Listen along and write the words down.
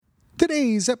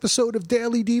Today's episode of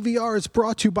Daily DVR is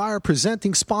brought to you by our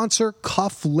presenting sponsor,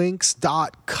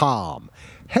 Cufflinks.com.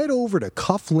 Head over to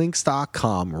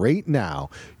Cufflinks.com right now.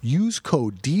 Use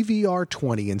code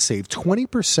DVR20 and save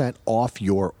 20% off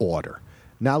your order.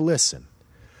 Now listen,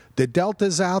 the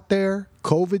Delta's out there,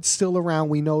 COVID's still around,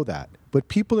 we know that. But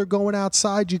people are going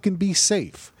outside, you can be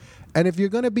safe. And if you're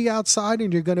going to be outside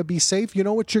and you're going to be safe, you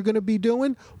know what you're going to be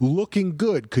doing? Looking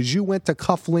good, because you went to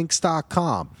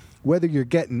Cufflinks.com. Whether you're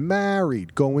getting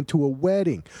married, going to a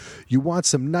wedding, you want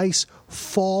some nice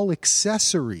fall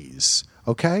accessories,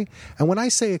 okay? And when I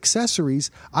say accessories,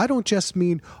 I don't just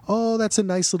mean, oh, that's a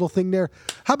nice little thing there.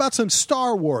 How about some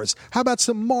Star Wars? How about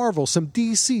some Marvel, some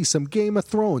DC, some Game of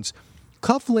Thrones?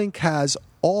 Cufflink has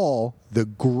all the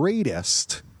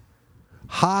greatest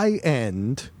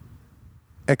high-end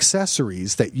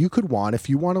accessories that you could want if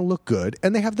you want to look good,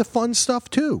 and they have the fun stuff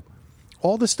too.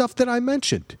 All the stuff that I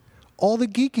mentioned. All the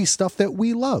geeky stuff that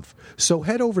we love. So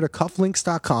head over to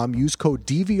Cufflinks.com, use code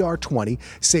DVR20,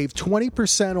 save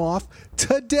 20% off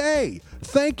today.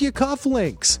 Thank you,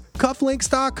 Cufflinks.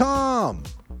 Cufflinks.com.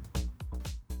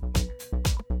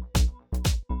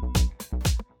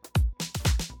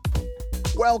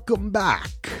 Welcome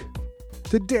back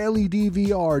to Daily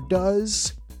DVR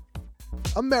does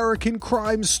American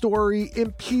Crime Story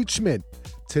Impeachment.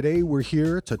 Today we're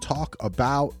here to talk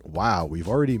about, wow, we've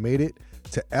already made it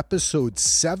to episode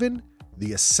 7,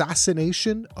 the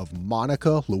assassination of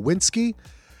Monica Lewinsky.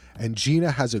 And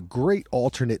Gina has a great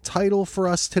alternate title for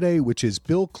us today, which is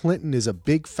Bill Clinton is a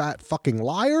big fat fucking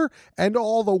liar and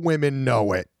all the women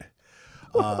know it.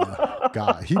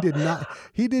 God, he did not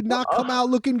come out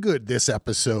looking good this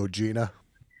episode, Gina.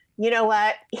 You know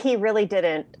what? He really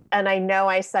didn't. And I know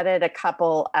I said it a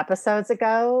couple episodes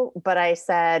ago, but I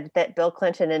said that Bill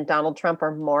Clinton and Donald Trump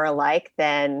are more alike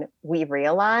than we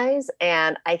realize.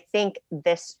 And I think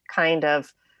this kind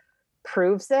of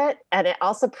proves it. And it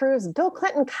also proves Bill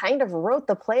Clinton kind of wrote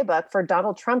the playbook for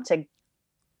Donald Trump to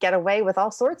get away with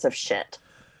all sorts of shit.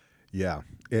 Yeah.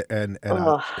 It's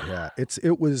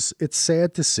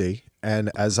sad to see.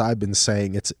 And as I've been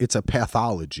saying, it's a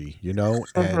pathology, you know,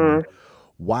 and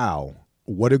wow,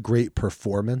 what a great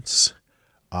performance.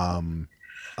 I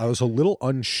was a little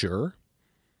unsure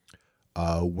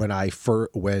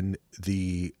when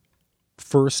the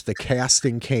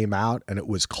casting came out and it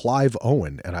was Clive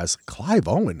Owen. And I was like, Clive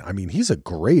Owen, I mean, he's a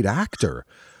great actor.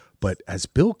 But as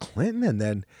Bill Clinton, and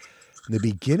then in the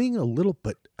beginning a little,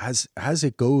 but as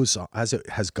it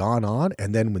has gone on,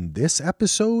 and then when this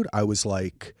episode, I was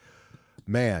like,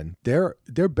 man, there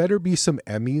better be some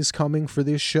Emmys coming for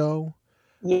this show.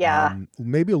 Yeah.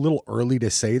 Maybe a little early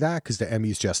to say that because the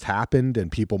Emmys just happened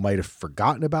and people might have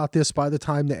forgotten about this by the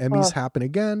time the Emmys happen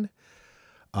again.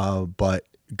 But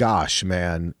gosh,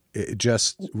 man, it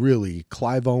just really,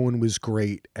 Clive Owen was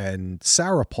great. And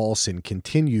Sarah Paulson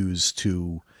continues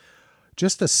to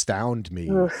just astound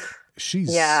me.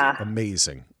 She's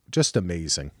amazing. Just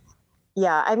amazing.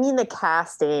 Yeah. I mean, the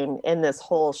casting in this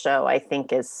whole show, I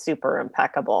think, is super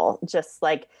impeccable. Just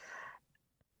like,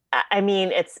 I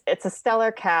mean, it's a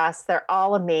stellar cast. They're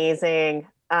all amazing.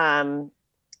 I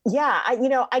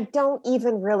don't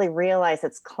even really realize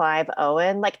it's Clive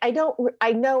Owen. Like, I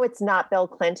know it's not Bill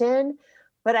Clinton,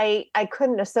 but I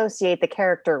couldn't associate the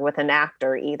character with an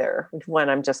actor either when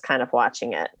I'm just kind of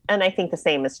watching it. And I think the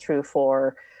same is true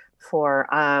for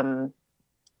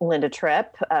Linda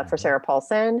Tripp, for Sarah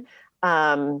Paulson.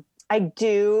 I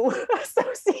do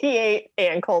associate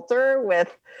Ann Coulter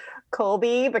with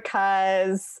Colby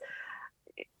because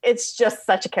it's just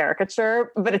such a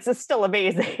caricature, but it's still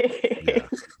amazing. Yeah,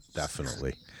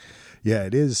 definitely. Yeah,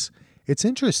 it is. It's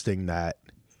interesting that,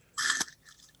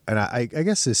 and I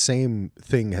guess the same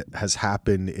thing has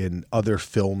happened in other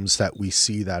films that we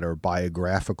see that are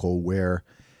biographical, where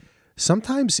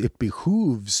sometimes it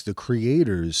behooves the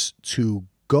creators to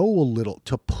go a little,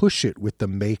 to push it with the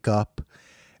makeup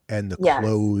and the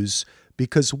clothes.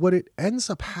 Because what it ends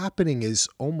up happening is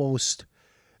almost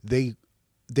they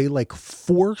like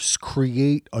force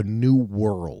create a new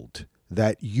world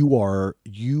that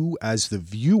you as the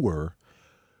viewer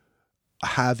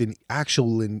have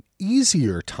an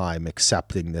easier time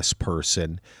accepting this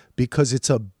person because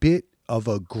it's a bit of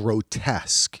a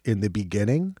grotesque in the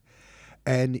beginning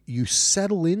and you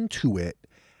settle into it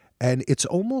and it's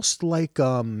almost like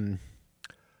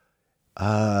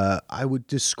I would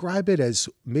describe it as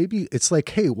maybe it's like,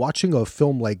 hey, watching a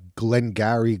film like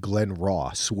Glengarry Glen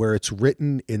Ross, where it's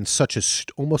written in such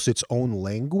almost its own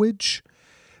language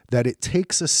that it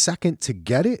takes a second to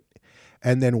get it.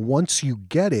 And then once you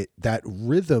get it, that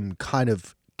rhythm kind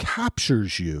of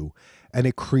captures you and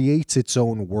it creates its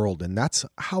own world. And that's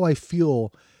how I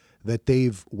feel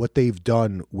that what they've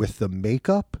done with the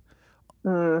makeup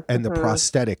and the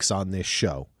prosthetics on this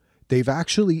show. They've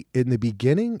actually, in the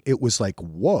beginning, it was like,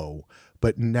 whoa,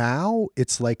 but now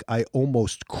it's like I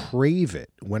almost crave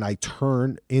it when I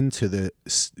turn into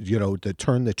to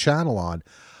turn the channel on.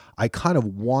 I kind of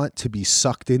want to be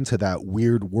sucked into that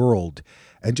weird world,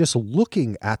 and just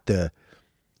looking at the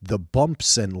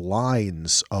bumps and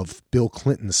lines of Bill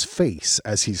Clinton's face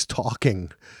as he's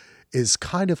talking is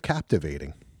kind of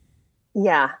captivating.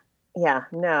 Yeah.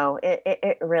 No,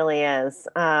 it really is.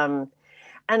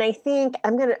 And I think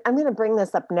I'm gonna bring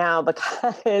this up now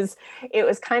because it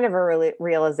was kind of a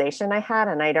realization I had,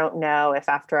 and I don't know if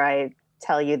after I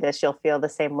tell you this you'll feel the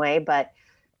same way. But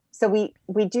so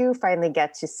we do finally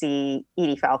get to see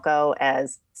Edie Falco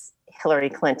as Hillary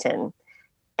Clinton,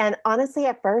 and honestly,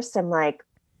 at first I'm like,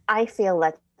 I feel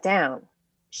let down.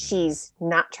 She's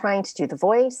not trying to do the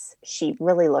voice. She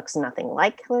really looks nothing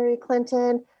like Hillary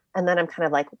Clinton. And then I'm kind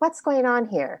of like, what's going on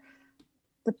here?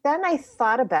 But then I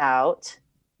thought about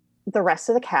the rest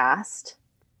of the cast,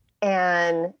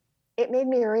 and it made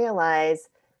me realize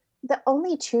the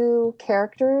only two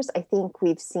characters I think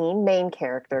we've seen, main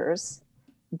characters,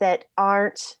 that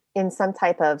aren't in some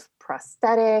type of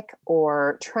prosthetic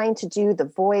or trying to do the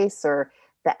voice or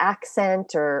the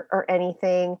accent or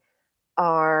anything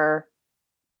are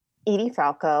Edie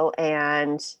Falco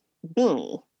and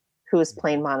Beanie, who is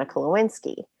playing Monica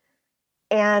Lewinsky.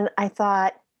 And I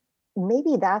thought,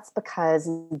 maybe that's because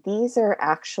these are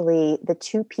actually the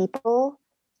two people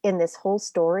in this whole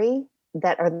story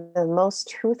that are the most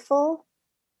truthful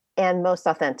and most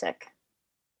authentic.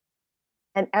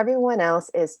 And everyone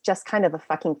else is just kind of a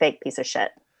fucking fake piece of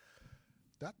shit.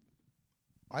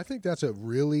 I think that's a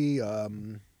really,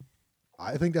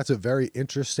 I think that's a very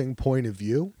interesting point of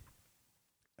view.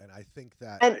 And I think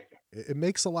that it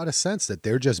makes a lot of sense that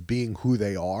they're just being who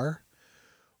they are,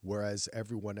 whereas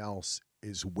everyone else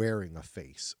is wearing a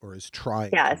face or is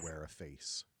trying to wear a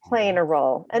face, playing a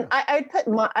role. And I'd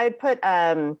put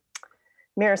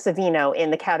Mira Sorvino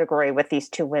in the category with these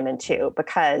two women too,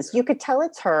 because you could tell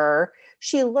it's her.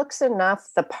 She looks enough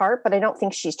the part, but I don't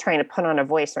think she's trying to put on a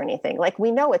voice or anything. Like, we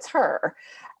know it's her.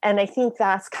 And I think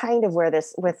that's kind of where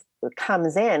this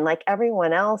comes in. Like,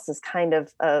 everyone else is kind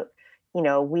of a,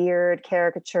 weird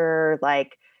caricature,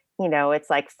 like, it's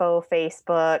like faux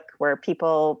Facebook where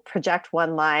people project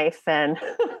one life and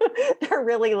they're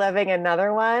really living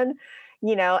another one,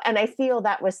 and I feel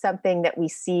that was something that we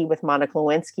see with Monica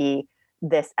Lewinsky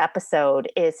this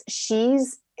episode is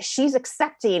she's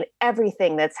accepting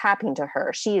everything that's happening to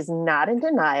her. She is not in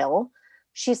denial.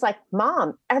 She's like,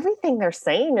 Mom, everything they're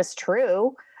saying is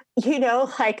true.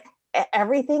 Like,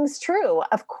 everything's true.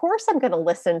 Of course I'm going to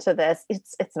listen to this.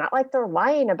 It's not like they're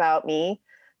lying about me.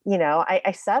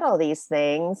 I said all these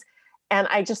things, and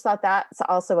I just thought that's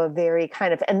also a very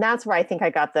kind of, and that's where I think I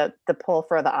got the pull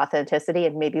for the authenticity,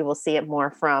 and maybe we'll see it more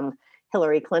from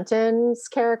Hillary Clinton's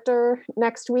character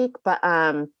next week. But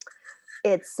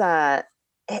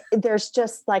there's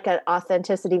just like an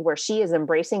authenticity where she is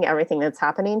embracing everything that's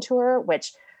happening to her,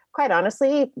 which, quite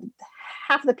honestly,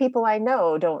 half the people I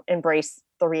know don't embrace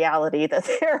the reality that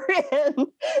they're in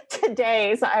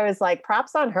today. So I was like,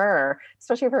 props on her,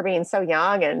 especially for being so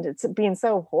young and it's being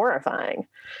so horrifying.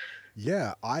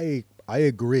 Yeah, I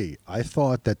agree. I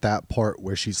thought that part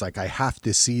where she's like, I have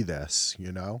to see this,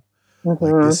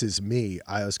 like, this is me.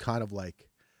 I was kind of like,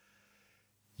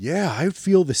 yeah, I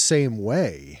feel the same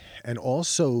way. And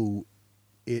also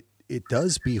it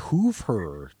does behoove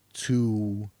her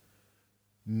to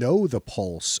know the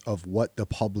pulse of what the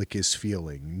public is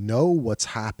feeling, know what's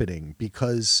happening,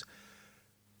 because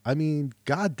I mean,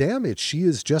 God damn it, she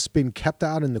has just been kept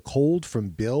out in the cold from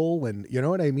Bill, and you know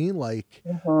what I mean? Like,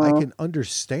 I can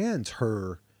understand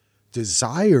her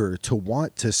desire to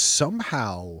want to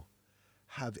somehow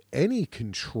have any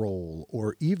control,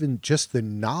 or even just the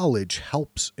knowledge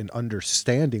helps in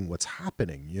understanding what's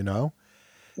happening,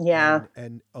 Yeah.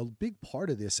 And a big part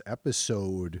of this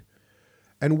episode,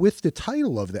 and with the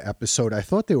title of the episode, I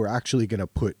thought they were actually going to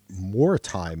put more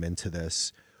time into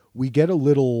this. We get a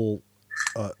little,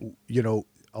 a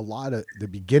lot of the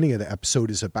beginning of the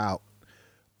episode is about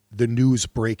the news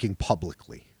breaking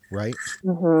publicly, right?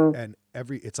 And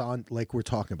it's on, like we're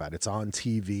talking about, it's on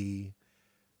TV.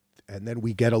 And then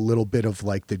we get a little bit of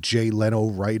like the Jay Leno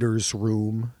writer's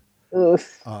room.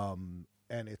 Oof. And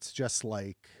it's just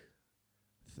like,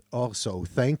 also,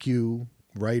 thank you,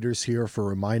 writers here, for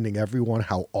reminding everyone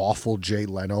how awful Jay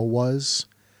Leno was,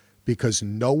 because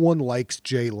no one likes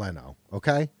Jay Leno.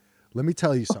 Okay. Let me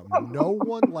tell you something. No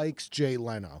one likes Jay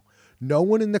Leno. No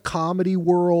one in the comedy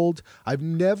world. I've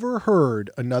never heard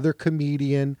another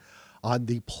comedian on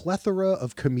the plethora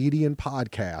of comedian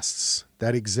podcasts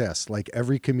that exist, like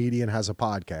every comedian has a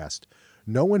podcast,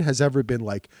 no one has ever been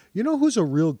like, you know who's a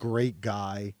real great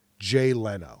guy? Jay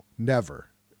Leno. Never.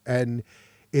 And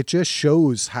it just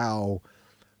shows how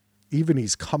even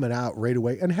he's coming out right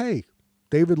away. And hey,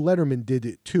 David Letterman did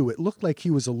it too. It looked like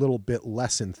he was a little bit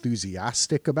less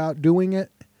enthusiastic about doing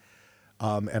it.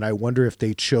 And I wonder if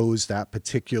they chose that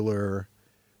particular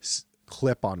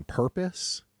clip on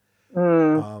purpose.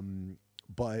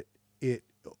 But it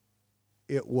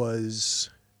was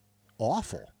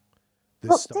awful.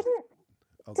 Well,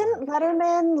 didn't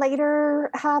Letterman later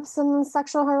have some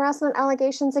sexual harassment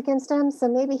allegations against him? So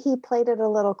maybe he played it a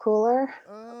little cooler.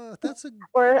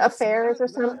 Or affairs or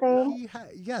something.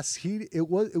 It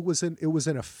was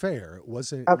an affair. It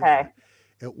wasn't okay.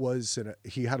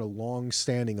 He had a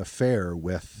long-standing affair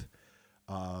with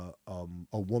a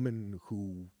woman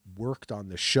who worked on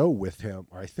the show with him,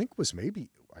 or I think was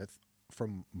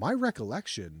from my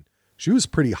recollection, she was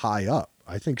pretty high up.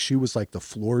 I think she was like the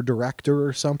floor director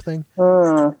or something.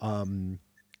 And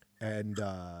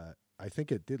I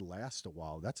think it did last a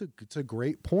while. It's a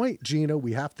great point, Gina.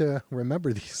 We have to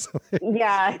remember these.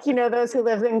 Yeah, those who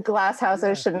live in glass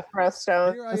houses shouldn't throw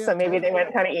stones. So maybe they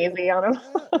went kind of easy on him.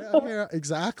 Yeah,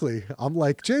 exactly. I'm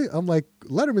like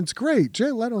Letterman's great.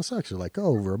 Jay Leno sucks. You're like,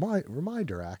 oh,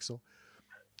 reminder, Axel.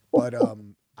 But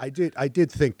I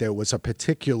did think there was a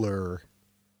particular.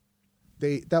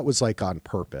 That was like on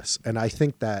purpose, and I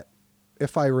think that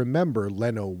if I remember,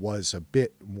 Leno was a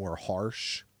bit more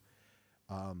harsh.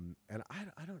 And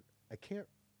I'm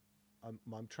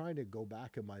trying to go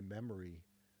back in my memory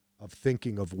of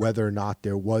thinking of whether or not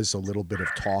there was a little bit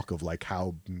of talk of like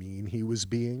how mean he was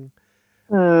being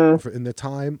in the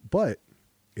time, but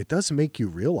it does make you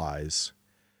realize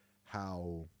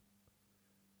how,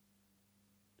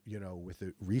 with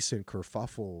the recent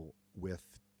kerfuffle with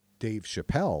Dave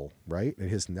Chappelle, right? And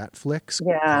his Netflix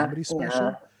comedy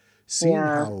special, seeing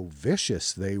how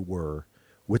vicious they were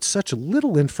with such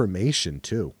little information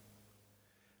too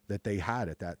that they had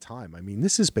at that time. I mean,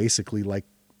 this is basically like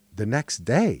the next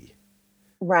day.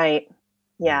 Right.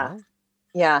 Yeah.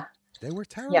 Yeah. They were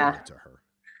terrible to her.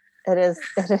 It is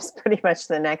pretty much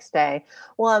the next day.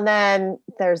 Well, and then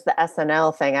there's the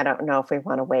SNL thing. I don't know if we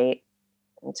want to wait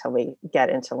until we get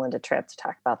into Linda Tripp to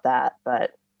talk about that,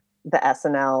 but the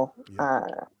SNL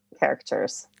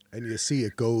characters. And you see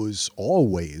it goes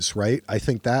always, right? I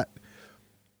think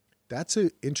that's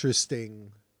an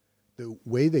interesting, the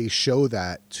way they show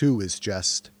that too is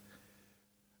just,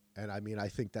 and I mean, I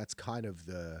think that's kind of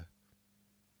the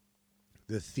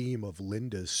theme of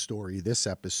Linda's story this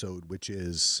episode, which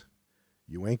is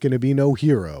you ain't going to be no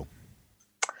hero.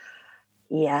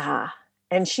 Yeah.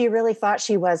 And she really thought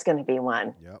she was going to be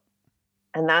one. Yep.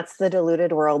 And that's the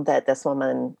deluded world that this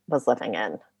woman was living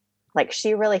in. Like,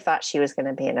 she really thought she was going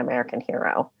to be an American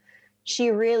hero.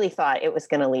 She really thought it was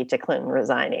going to lead to Clinton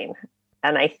resigning.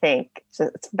 And I think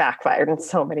it's backfired in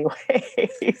so many ways.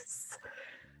 Yep,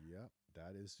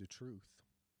 that is the truth.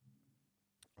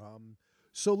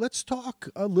 So let's talk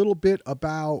a little bit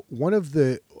about one of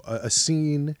a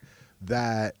scene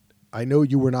that I know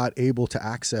you were not able to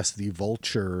access the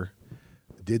Vulture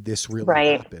Did This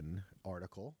Really Happen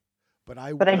article. But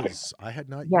I had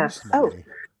not used my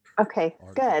okay,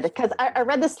 good. Because I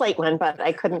read the Slate one, but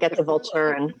I couldn't get the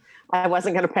Vulture and I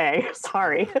wasn't going to pay.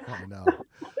 Sorry. Oh, no.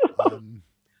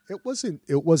 There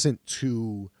wasn't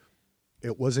too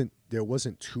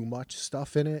much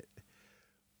stuff in it,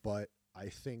 but I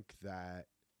think that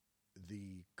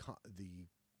the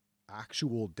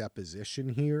actual deposition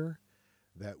here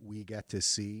that we get to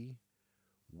see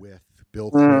with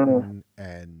Bill Clinton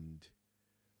and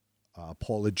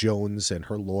Paula Jones and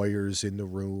her lawyers in the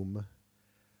room.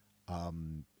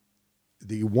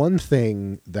 The one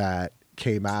thing that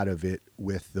came out of it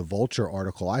with the Vulture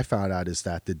article I found out is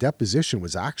that the deposition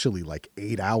was actually like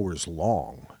 8 hours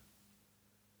long.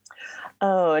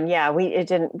 Oh, and it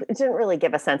didn't really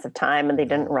give a sense of time, and they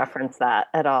didn't reference that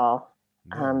at all.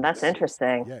 No, that's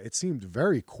interesting. Yeah, it seemed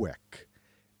very quick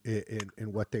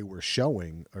in what they were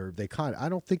showing, or I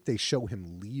don't think they show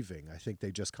him leaving. I think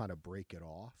they just kind of break it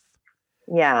off.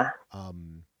 Yeah.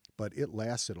 But it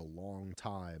lasted a long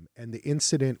time, and the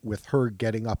incident with her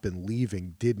getting up and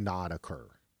leaving did not occur.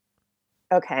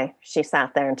 Okay, she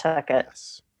sat there and took it.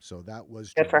 Yes, so that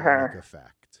was good for her.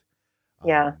 Effect.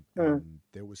 Yeah. And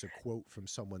there was a quote from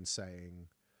someone saying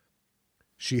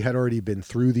she had already been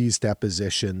through these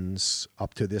depositions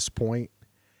up to this point,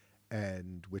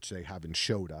 and which they haven't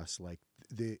showed us. Like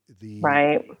the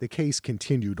case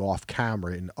continued off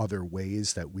camera in other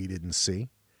ways that we didn't see.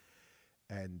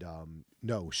 And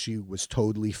no, she was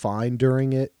totally fine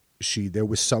during it. there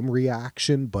was some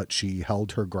reaction, but she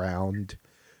held her ground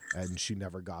and she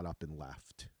never got up and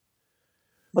left.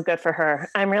 Well, good for her.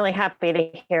 I'm really happy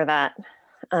to hear that.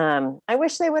 I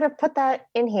wish they would have put that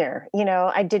in here.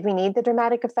 Did we need the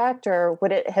dramatic effect, or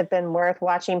would it have been worth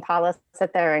watching Paula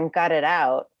sit there and gut it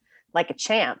out like a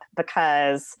champ?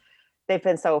 Because they've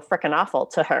been so freaking awful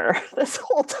to her this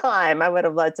whole time. I would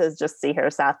have loved to just see her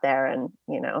sat there and,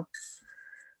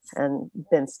 and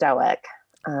been stoic.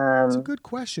 It's a good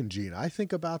question, Gina. I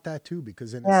think about that too,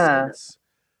 because in a sense,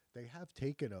 they have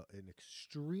taken an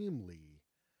extremely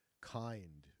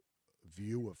kind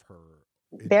view of her.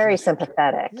 Very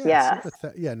sympathetic. Yeah.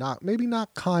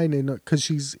 Not kind, because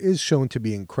is shown to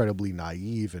be incredibly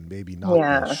naive and maybe not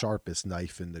the sharpest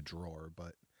knife in the drawer,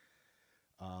 but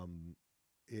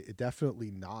it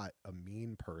definitely not a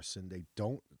mean person. They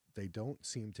don't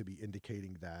seem to be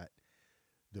indicating that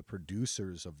the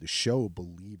producers of the show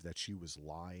believe that she was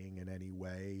lying in any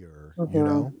way, or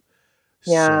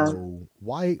So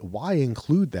why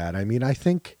include that? I mean, I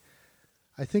think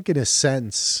in a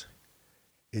sense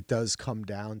it does come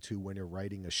down to, when you're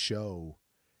writing a show,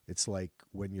 it's like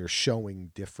when you're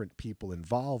showing different people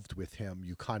involved with him,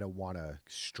 you kind of want to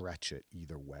stretch it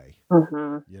either way,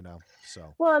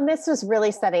 so. Well, and this was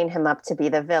really setting him up to be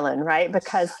the villain, right?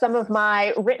 Because some of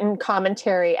my written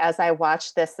commentary as I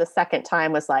watched this the second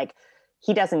time was like,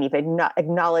 he doesn't even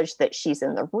acknowledge that she's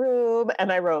in the room. And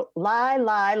I wrote, lie,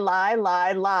 lie, lie,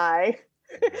 lie, lie.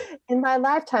 In my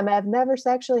lifetime, I've never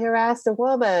sexually harassed a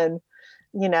woman.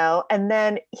 And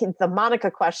then the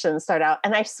Monica questions start out.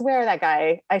 And I swear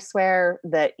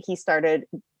that he started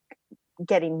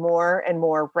getting more and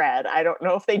more red. I don't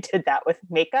know if they did that with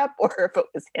makeup or if it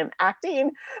was him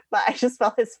acting, but I just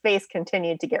felt his face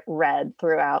continued to get red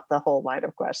throughout the whole line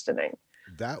of questioning.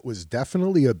 That was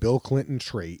definitely a Bill Clinton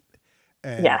trait.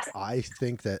 And yes. I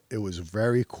think that it was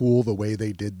very cool the way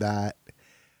they did that.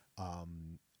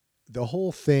 The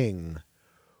whole thing,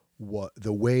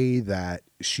 the way that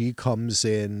she comes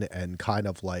in and kind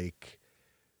of like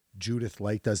Judith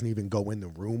Light doesn't even go in the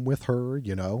room with her,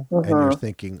 and you're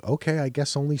thinking, okay, I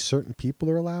guess only certain people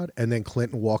are allowed. And then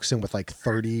Clinton walks in with like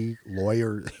 30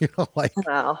 lawyers,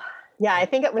 Wow. Yeah, I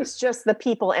think it was just the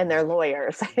people and their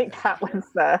lawyers. I think that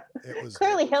was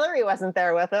clearly Hillary wasn't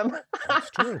there with him.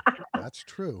 That's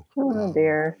true. Oh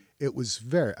dear. It was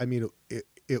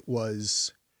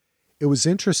it was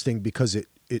interesting because it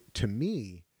to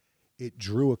me, it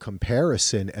drew a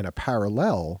comparison and a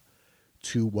parallel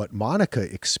to what Monica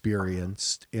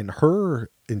experienced in her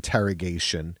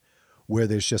interrogation, where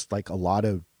there's just like a lot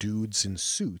of dudes in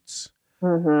suits.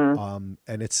 And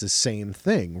it's the same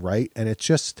thing, right? And it's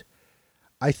just,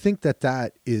 I think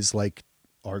that is like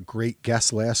our great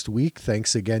guest last week.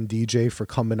 Thanks again, DJ, for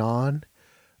coming on.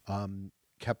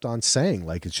 Kept on saying,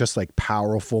 like, it's just like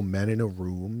powerful men in a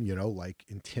room, like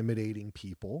intimidating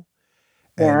people.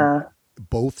 And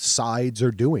both sides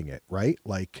are doing it, right?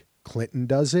 Like Clinton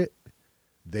does it.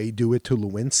 They do it to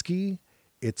Lewinsky.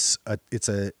 It's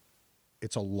a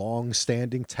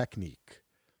long-standing technique.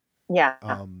 Yeah.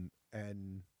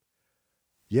 And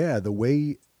yeah, the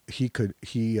way he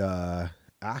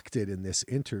acted in this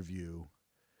interview.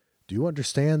 Do you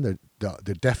understand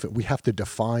we have to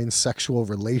define sexual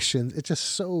relations? It's just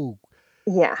so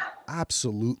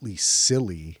absolutely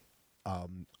silly.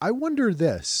 I wonder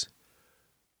this.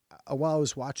 While I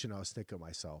was watching, I was thinking to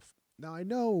myself, now I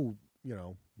know,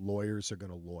 lawyers are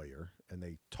going to lawyer and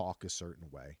they talk a certain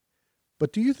way.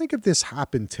 But do you think if this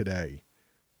happened today,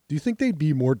 do you think they'd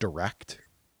be more direct?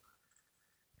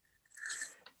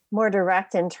 More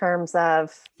direct in terms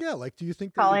of... Yeah, like, do you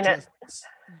think... Calling it...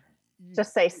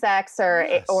 Just say sex or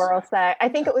oral sex. I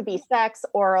think it would be sex,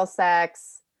 oral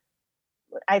sex.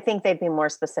 I think they'd be more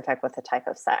specific with the type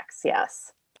of sex,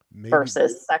 yes. Maybe.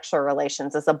 Versus sexual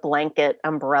relations as a blanket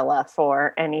umbrella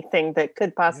for anything that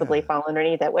could possibly fall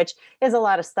underneath it, which is a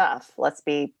lot of stuff. Let's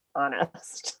be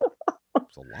honest.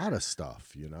 It's a lot of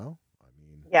stuff, I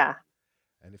mean, yeah.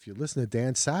 And if you listen to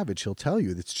Dan Savage, he'll tell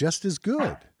you it's just as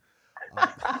good.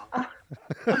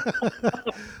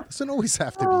 Doesn't always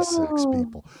have to be sex,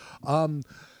 people.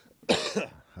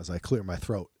 As I clear my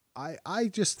throat, I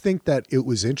just think that it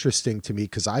was interesting to me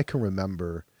because I can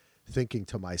remember thinking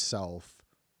to myself,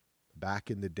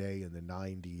 back in the day in the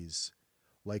 90s,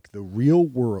 like the real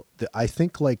world, I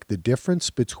think like the difference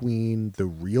between the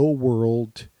real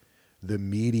world, the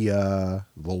media,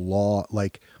 the law,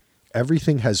 like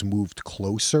everything has moved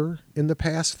closer in the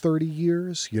past 30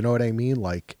 years. You know what I mean?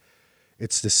 Like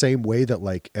it's the same way that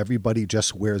like everybody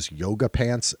just wears yoga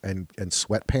pants and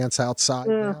sweatpants outside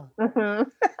now.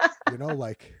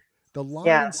 Like the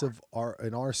lines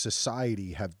in our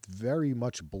society have very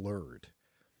much blurred.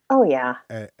 Oh yeah.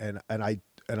 And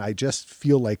I just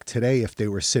feel like today, if they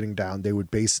were sitting down, they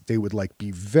would like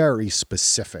be very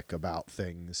specific about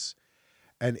things.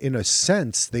 And in a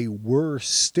sense, they were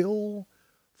still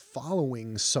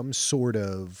following some sort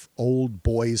of old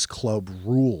boys club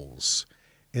rules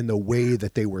in the way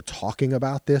that they were talking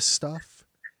about this stuff,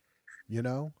 you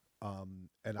know?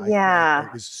 And I thought Yeah.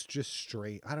 it was just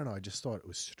strange. I don't know. I just thought it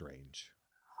was strange.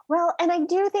 Well, and I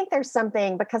do think there's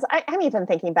something because I'm even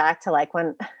thinking back to like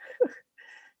when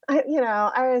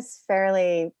I was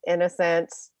fairly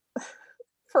innocent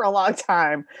for a long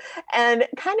time. And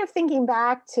kind of thinking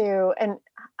back to, and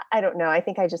I don't know, I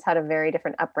think I just had a very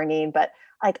different upbringing, but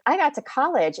like I got to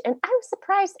college and I was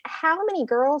surprised how many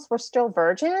girls were still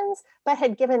virgins, but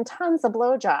had given tons of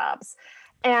blowjobs.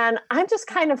 And I'm just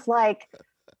kind of like,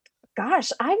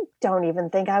 gosh, I don't even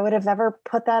think I would have ever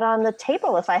put that on the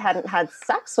table if I hadn't had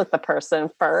sex with the person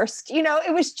first.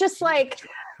 It was just like,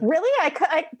 really,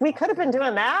 we could have been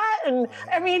doing that. And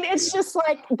I mean, it's just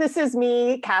like, this is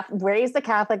me, raised a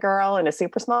Catholic girl in a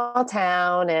super small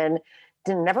town, and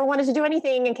never wanted to do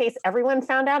anything in case everyone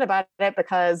found out about it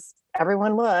because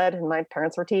everyone would. And my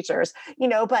parents were teachers,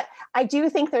 but I do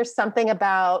think there's something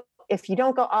about if you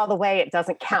don't go all the way, it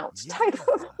doesn't count type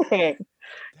of thing.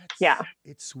 Yeah.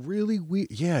 It's really weird.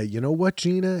 Yeah, you know what,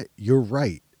 Gina? You're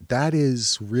right. That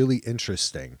is really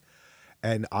interesting.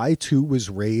 And I too was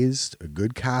raised a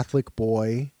good Catholic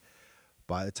boy.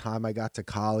 By the time I got to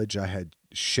college, I had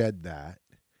shed that.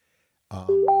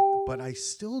 But I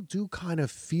still do kind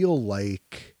of feel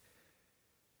like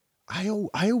I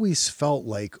always felt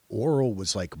like oral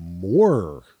was like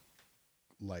more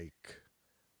like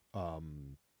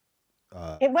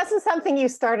it wasn't something you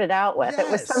started out with. It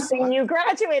was yes, something you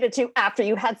graduated to after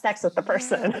you had sex with the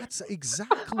person. That's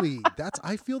exactly.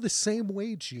 I feel the same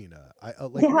way, Gina. I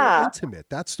like more Yeah. intimate.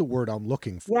 That's the word I'm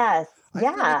looking for. Yes. I feel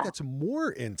like Yeah. that's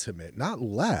more intimate, not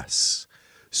less.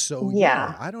 So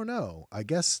Yeah. I don't know. I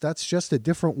guess that's just a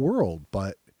different world.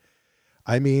 But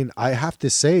I mean, I have to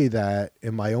say that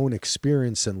in my own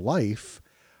experience in life,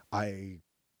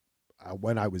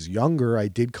 when I was younger, I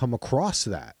did come across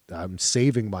that. I'm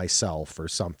saving myself or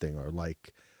something, or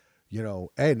like,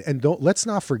 and don't let's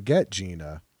not forget,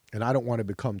 Gina, and I don't want to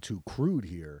become too crude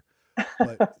here,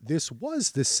 but this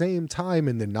was the same time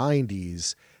in the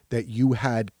 90s that you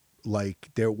had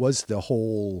like there was the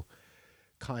whole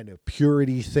kind of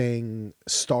purity thing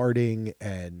starting,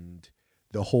 and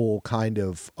the whole kind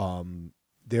of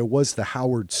there was the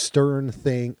Howard Stern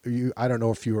thing. I don't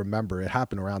know if you remember, it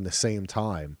happened around the same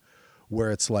time, where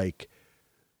it's like,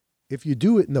 if you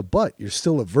do it in the butt, you're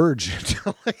still a virgin.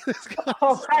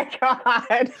 Oh my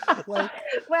God. Like,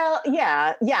 well,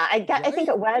 yeah. I think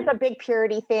it was a big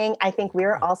purity thing. I think we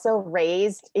were also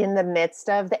raised in the midst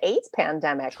of the AIDS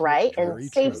pandemic, right?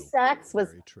 And safe sex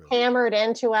was hammered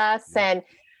into us. Yep. And,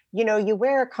 you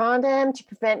wear a condom to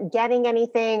prevent getting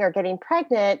anything or getting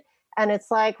pregnant. And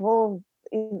it's like, well,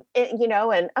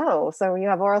 so you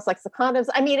have oral sex with condoms.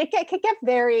 I mean, it could get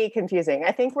very confusing.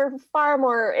 I think we're far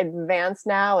more advanced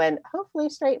now and hopefully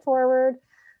straightforward.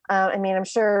 I mean, I'm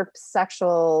sure sex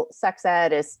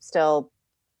ed is still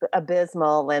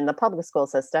abysmal in the public school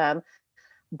system,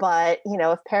 but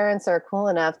if parents are cool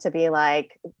enough to be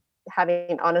like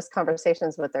having honest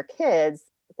conversations with their kids,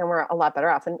 then we're a lot better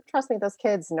off. And trust me, those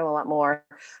kids know a lot more.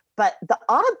 But the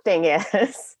odd thing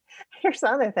is, here's the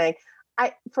other thing.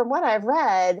 From what I've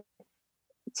read,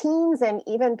 teens and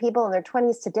even people in their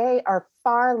 20s today are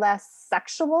far less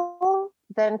sexual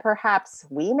than perhaps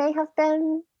we may have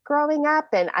been growing up.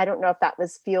 And I don't know if that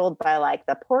was fueled by like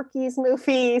the Porky's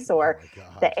movies or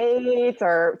the AIDS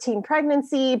or teen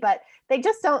pregnancy, but they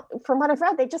just don't, from what I've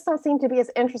read, they just don't seem to be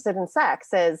as interested in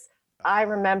sex as I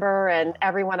remember and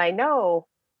everyone I know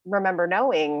remember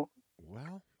knowing.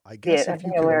 Well, I guess if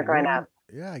you can we were growing up.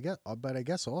 Yeah, but I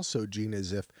guess also, Gina,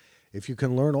 is if you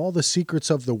can learn all the secrets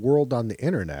of the world on the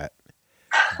internet,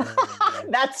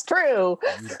 that's true.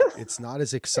 It's not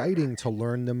as exciting to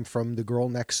learn them from the girl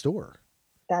next door.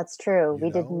 That's true.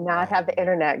 We did not have the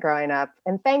internet growing up.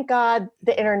 And thank God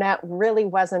the internet really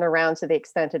wasn't around to the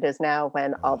extent it is now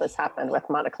when all this happened with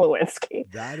Monica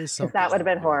Lewinsky. That is something that would have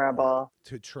been horrible.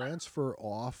 To transfer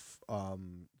off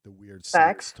the weird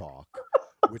sex talk,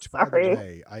 which by the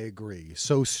way, I agree.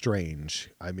 So strange.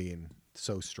 I mean,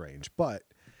 so strange. But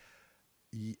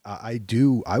I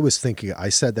was thinking, I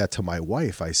said that to my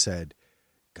wife. I said,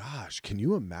 gosh, can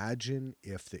you imagine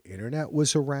if the internet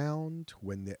was around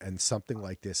and something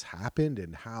like this happened,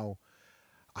 and how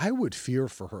I would fear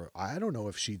for her. I don't know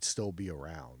if she'd still be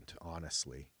around,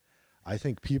 honestly. I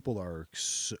think people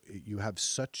you have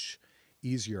such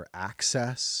easier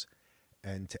access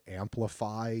and to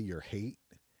amplify your hate.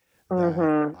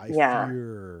 that I Yeah.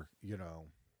 fear, you know,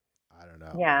 I don't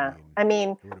know. Yeah. I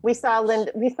mean, It would have we been saw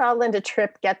worse. Linda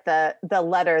Tripp get the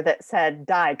letter that said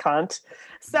 "die, cunt."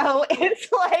 So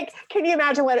it's like, can you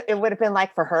imagine what it would have been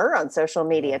like for her on social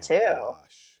media Oh too? gosh.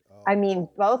 I Oh mean,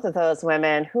 no. both of those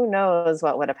women, who knows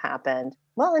what would have happened?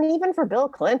 Well, and even for Bill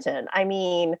Clinton, I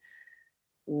mean,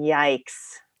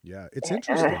 yikes. Yeah, it's Uh,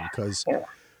 interesting because yeah.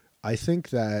 I think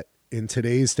that in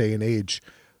today's day and age,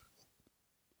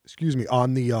 excuse me,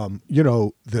 on the you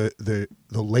know, the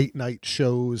late night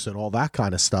shows and all that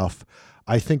kind of stuff,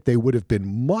 I think they would have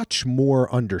been much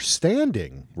more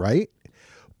understanding, right?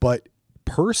 But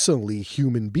personally,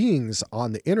 human beings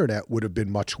on the internet would have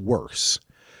been much worse.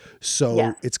 So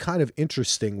Yes. it's kind of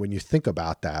interesting when you think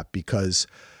about that because,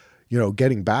 you know,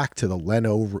 getting back to the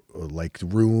Leno like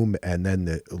room and then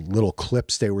the little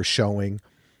clips they were showing,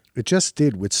 it just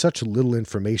did with such little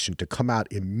information to come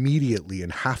out immediately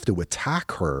and have to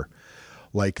attack her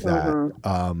like that.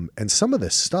 And some of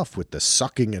this stuff with the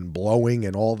sucking and blowing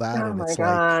and all that. Oh And my it's like,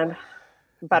 God.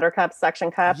 Buttercup, suction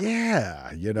cup.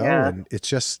 yeah, you know, Yeah. and it's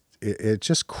just, it's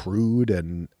just crude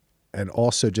and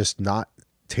also just not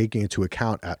taking into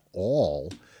account at all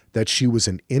that she was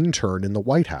an intern in the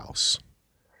White House.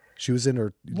 She was in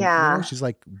her, you know, Yeah. she's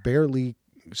like barely,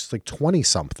 she's like 20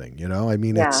 something, you know, I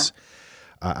mean, Yeah. it's,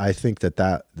 I think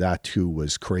that too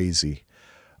was crazy.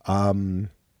 All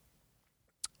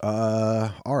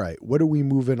right. What are we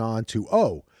moving on to?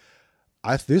 Oh,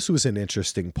 this was an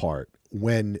interesting part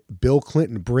when Bill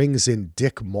Clinton brings in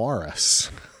Dick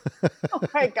Morris. Oh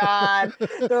my God.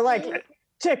 They're like,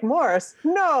 Dick Morris,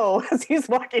 no, as he's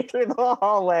walking through the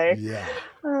hallway. Yeah.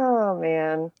 Oh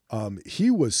man.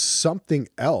 He was something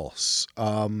else.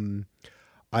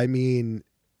 I mean,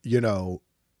 you know,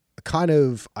 kind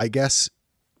of, I guess,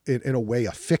 in a way,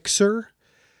 a fixer.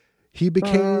 He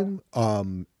became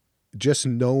just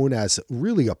known as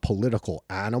really a political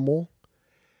animal.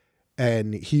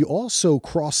 And he also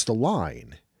crossed the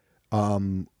line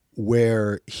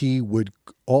where he would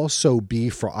also be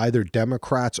for either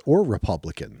Democrats or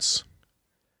Republicans.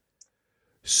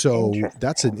 So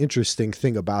that's an interesting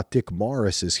thing about Dick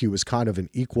Morris is he was kind of an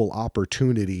equal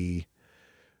opportunity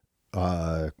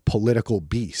political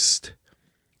beast.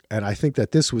 And I think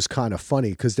that this was kind of funny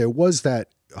because there was that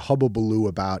hubbubaloo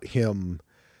about him.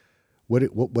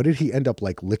 What did he end up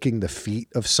like licking the feet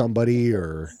of somebody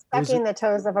or Sucking the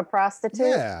toes of a prostitute?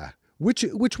 Yeah. Which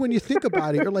when you think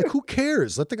about it, you're like, who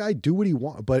cares? Let the guy do what he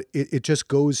wants. But it just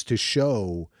goes to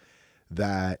show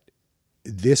that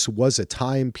this was a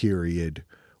time period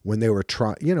when they were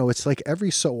trying, you know, it's like every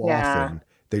so often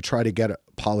they try to get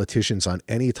politicians on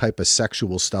any type of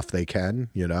sexual stuff they can,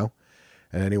 you know,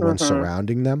 and anyone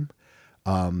surrounding them.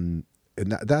 And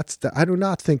I do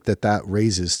not think that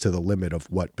raises to the limit of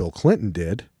what Bill Clinton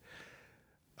did.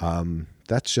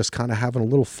 That's just kind of having a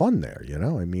little fun there, you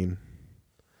know? I mean,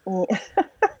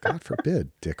 God forbid,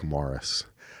 Dick Morris.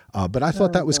 But I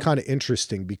thought that was kind of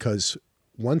interesting because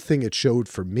one thing it showed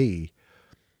for me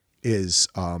is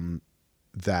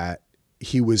that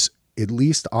he was at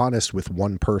least honest with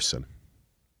one person.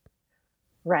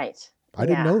 Right. I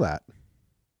didn't know that.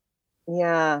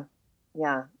 Yeah.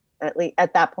 Yeah. At least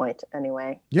at that point,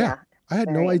 anyway. Yeah. I had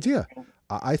no idea.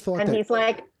 I thought and he's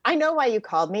like, I know why you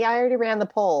called me. I already ran the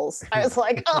polls. I was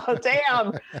like, oh,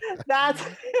 damn. That's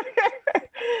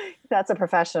a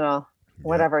professional.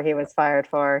 Whatever he was fired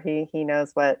for. He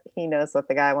knows what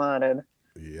the guy wanted.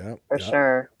 Yeah. For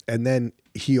sure. And then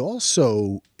he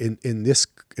also in this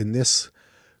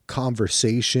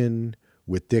conversation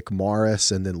with Dick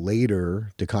Morris and then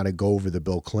later to kind of go over the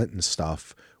Bill Clinton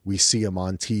stuff, we see him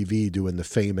on TV doing the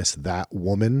famous "That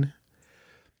Woman"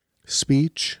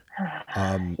 speech.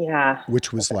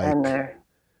 Which was like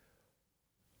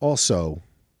also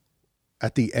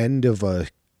at the end of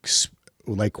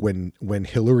like when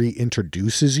Hillary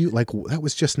introduces you, like that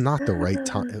was just not the right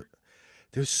time.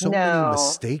 There's so many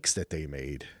mistakes that they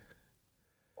made.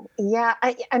 Yeah.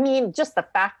 I mean, just the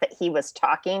fact that he was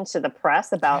talking to the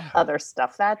press about other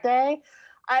stuff that day,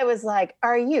 I was like,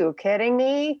 are you kidding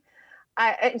me?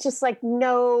 I just like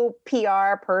no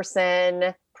PR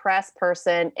person, press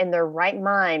person in their right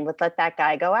mind would let that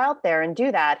guy go out there and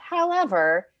do that.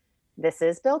 However, this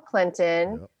is Bill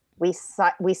Clinton. Yep.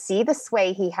 We see the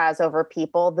sway he has over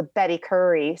people. The Betty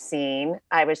Curry scene,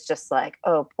 I was just like,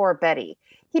 oh, poor Betty.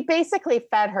 He basically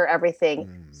fed her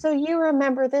everything. So you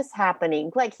remember this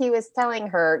happening. Like he was telling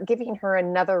her, giving her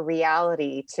another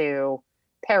reality to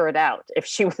parrot out if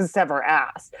she was ever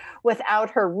asked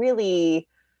without her really.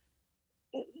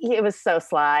 It was so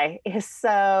sly. It was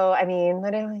so, I mean,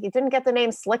 you didn't get the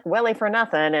name Slick Willie for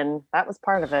nothing, and that was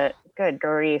part of it. Good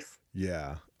grief.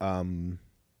 Yeah.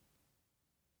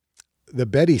 the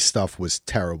Betty stuff was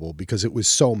terrible because it was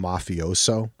so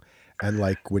mafioso. And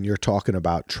like when you're talking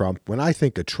about Trump, when I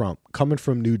think of Trump, coming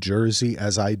from New Jersey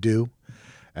as I do,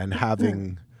 and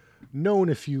having known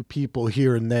a few people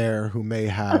here and there who may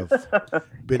have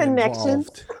been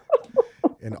involved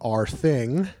in our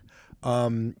thing,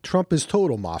 Trump is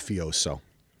total mafioso.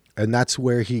 And that's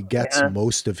where he gets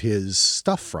most of his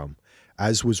stuff from,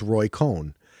 as was Roy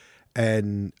Cohn.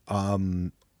 And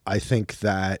I think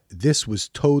that this was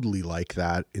totally like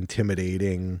that,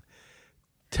 intimidating,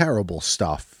 terrible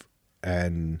stuff.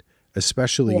 And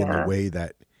especially in the way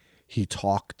that he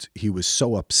talked, he was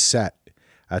so upset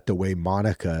at the way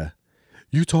Monica,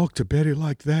 you talk to Betty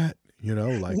like that, you know,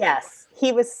 like. Yes,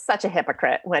 he was such a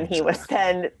hypocrite when he was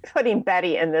then putting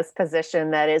Betty in this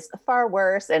position that is far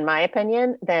worse, in my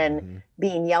opinion, than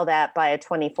being yelled at by a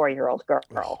 24-year-old girl.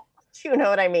 Oh. You know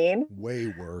what I mean?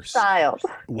 Way worse. Child.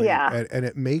 And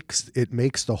it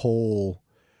makes the whole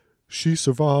she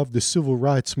survived the civil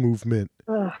rights movement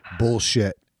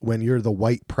bullshit when you're the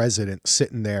white president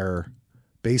sitting there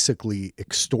basically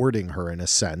extorting her in a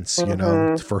sense, you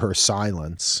know, for her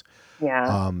silence.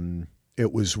 Yeah.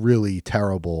 It was really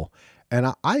terrible.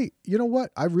 And I, you know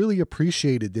what? I really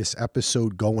appreciated this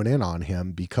episode going in on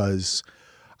him because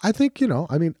I think, you know,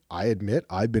 I mean, I admit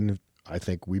I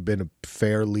think we've been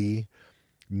fairly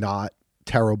not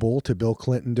terrible to Bill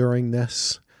Clinton during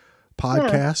this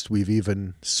podcast. We've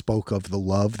even spoke of the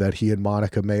love that he and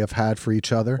Monica may have had for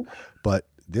each other. But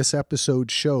this episode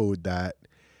showed that,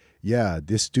 yeah,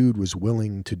 this dude was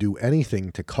willing to do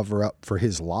anything to cover up for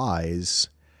his lies.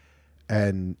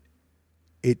 And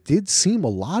it did seem a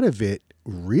lot of it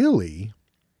really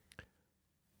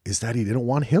is that he didn't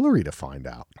want Hillary to find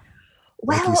out.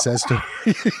 Well, like he says to,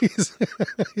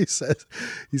 he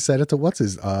said it to what's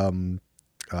his, Dick Morris.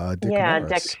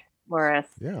 Dick Morris.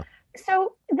 Yeah.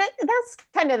 So that's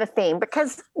kind of the thing,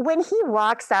 because when he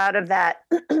walks out of that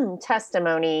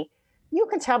testimony, you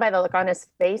can tell by the look on his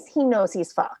face, he knows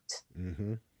he's fucked.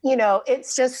 Mm-hmm. You know,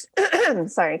 it's just,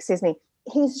 sorry, excuse me.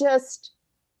 He's just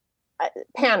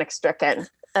panic stricken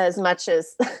as much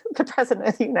as the president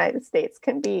of the United States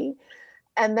can be.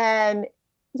 And then,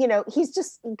 you know, he's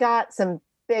just got some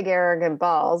big arrogant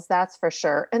balls, that's for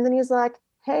sure. And then he's like,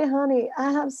 hey, honey,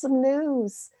 I have some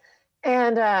news.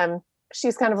 And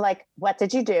she's kind of like, what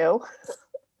did you do?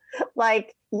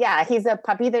 Like, yeah, he's a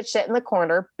puppy that shit in the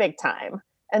corner big time.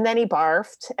 And then he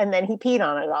barfed and then he peed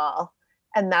on it all.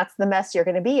 And that's the mess you're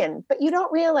going to be in. But you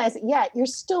don't realize it yet. You're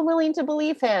still willing to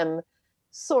believe him,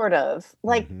 sort of.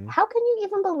 Like, how can you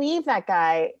even believe that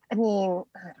guy? I mean,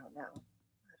 I don't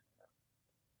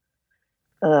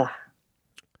know. Ugh.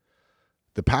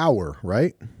 The power,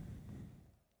 right?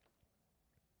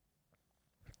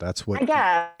 That's what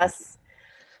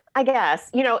I guess,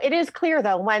 you know, it is clear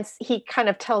though, once he kind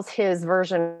of tells his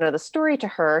version of the story to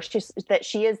her, that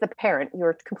she is the parent.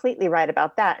 You're completely right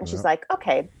about that. And she's like,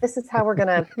 okay, this is how we're going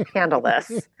to handle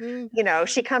this. You know,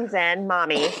 she comes in,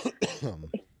 mommy,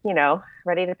 you know,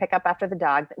 ready to pick up after the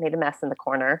dog that made a mess in the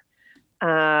corner.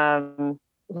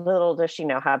 Little does she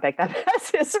know how big that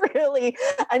mess is really,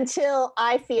 until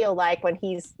I feel like when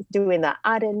he's doing that,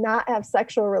 I did not have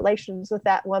sexual relations with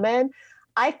that woman.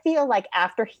 I feel like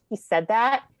after he said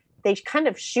that, they kind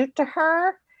of shoot to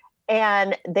her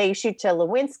and they shoot to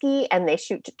Lewinsky and they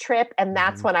shoot to Tripp. And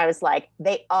that's when I was like,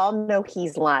 they all know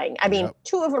he's lying. I mean,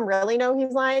 two of them really know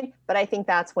he's lying, but I think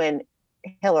that's when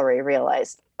Hillary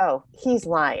realized, oh, he's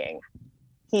lying.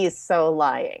 He's so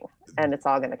lying. And it's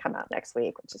all going to come out next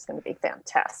week, which is going to be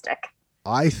fantastic.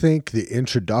 I think the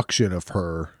introduction of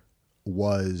her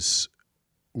was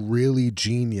really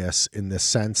genius in the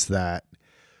sense that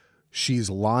she's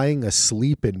lying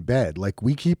asleep in bed. Like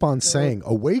we keep on saying,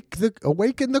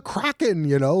 awaken the Kraken,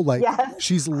 you know, like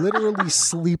she's literally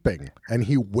sleeping and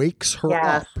he wakes her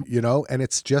up, you know, and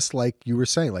it's just like you were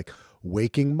saying, like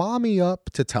waking mommy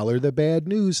up to tell her the bad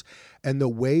news. And the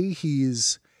way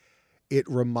it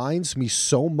reminds me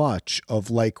so much of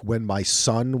like when my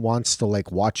son wants to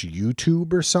like watch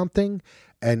YouTube or something.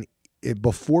 And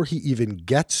before he even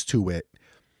gets to it,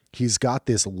 he's got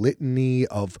this litany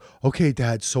of, okay,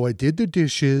 Dad, so I did the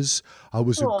dishes. I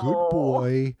was a good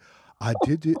boy. I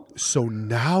did it. So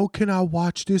now can I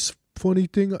watch this funny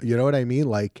thing? You know what I mean?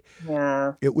 Like,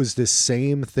 it was the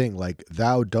same thing. Like,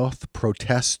 thou doth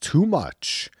protest too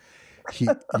much.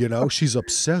 You know, she's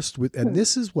obsessed with, and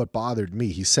this is what bothered me.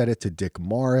 He said it to Dick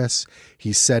Morris.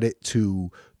 He said it to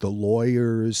the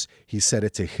lawyers. He said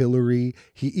it to Hillary.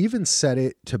 He even said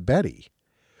it to Betty.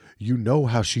 You know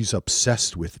how she's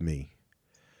obsessed with me,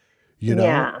 you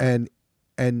know?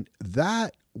 And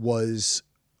that was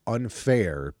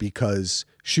unfair because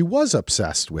she was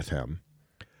obsessed with him,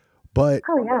 But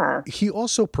Oh, yeah. he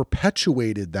also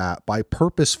perpetuated that by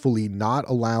purposefully not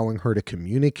allowing her to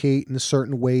communicate in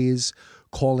certain ways,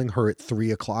 calling her at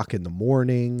 3:00 in the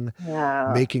morning,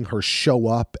 Yeah. making her show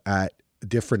up at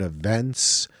different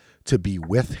events to be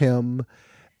with him.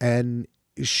 And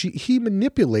he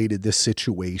manipulated this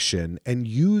situation and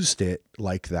used it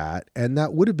like that. And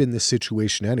that would have been the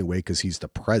situation anyway, because he's the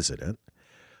president.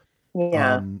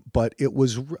 Yeah. But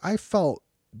I felt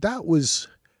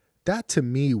that to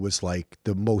me was like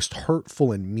the most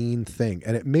hurtful and mean thing.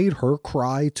 And it made her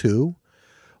cry too.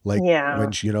 Like Yeah.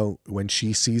 when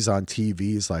she sees on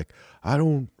TV, is like,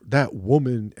 that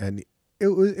woman. And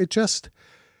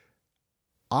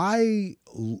I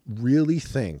really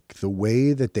think the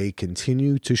way that they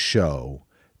continue to show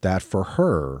that for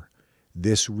her,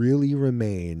 this really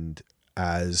remained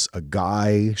as a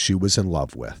guy she was in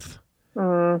love with.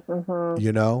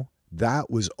 Mm-hmm. That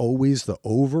was always the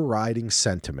overriding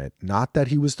sentiment. Not that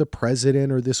he was the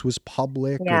president or this was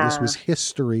public or this was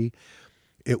history.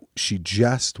 She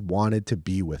just wanted to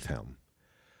be with him.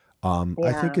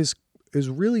 I think is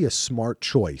really a smart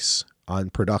choice on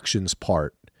production's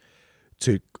part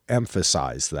to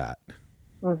emphasize that.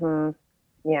 Mm-hmm.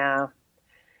 Yeah.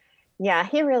 Yeah,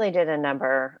 he really did a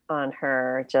number on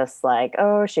her. Just like,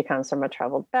 oh, she comes from a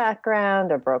troubled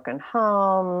background, a broken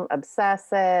home,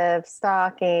 obsessive,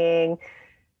 stalking.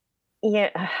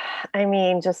 Yeah, I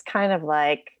mean, just kind of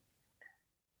like,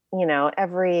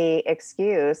 every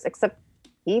excuse, except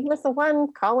he was the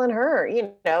one calling her.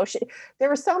 There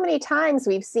were so many times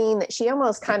we've seen that she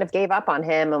almost kind of gave up on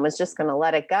him and was just going to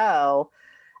let it go.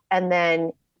 And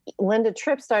then Linda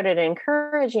Tripp started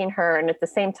encouraging her, and at the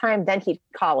same time, then he'd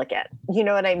call again. You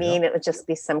know what I mean? Yep. It would just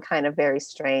be some kind of very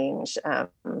strange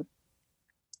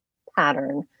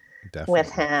pattern. Definitely.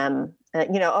 With him.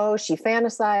 Oh, she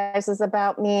fantasizes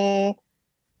about me.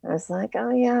 I was like, oh,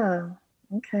 yeah.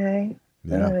 Okay.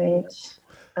 Yeah. All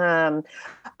right.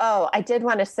 I did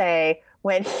want to say,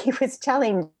 when he was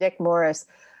telling Dick Morris,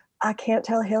 I can't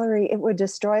tell Hillary, it would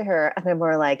destroy her. And I'm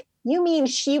more like, you mean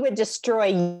she would destroy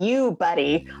you,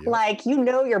 buddy? Yep. Like,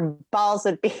 your balls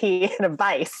would be in a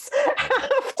vice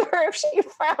after if she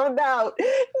found out.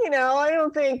 I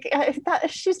don't think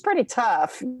she's pretty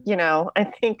tough. I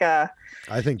think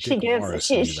Dick Morris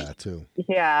knew that too.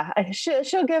 Yeah,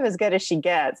 she'll give as good as she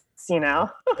gets.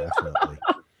 Definitely.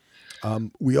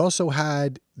 We also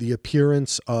had the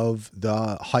appearance of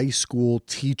the high school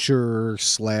teacher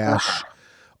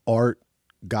 / art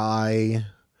guy.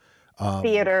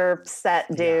 Theater set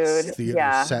dude.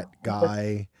 Yes, set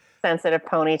guy. Sensitive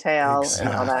ponytail. Exactly.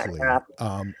 And all that crap.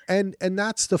 And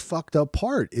that's the fucked up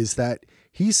part, is that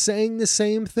he's saying the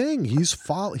same thing.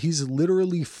 He's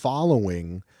literally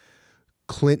following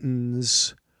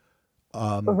Clinton's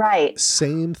right.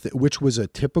 Same thing, which was a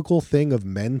typical thing of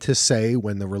men to say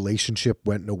when the relationship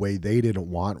went in a way they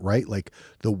didn't want, right? Like,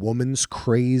 the woman's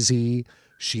crazy.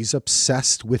 She's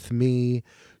obsessed with me.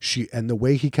 And the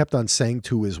way he kept on saying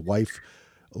to his wife,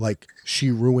 like, she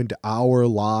ruined our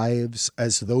lives,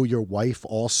 as though your wife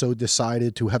also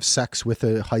decided to have sex with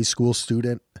a high school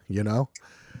student,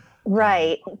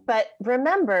 Right. But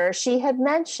remember, she had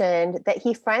mentioned that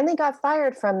he finally got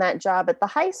fired from that job at the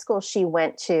high school she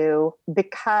went to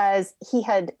because he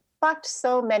had fucked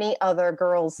so many other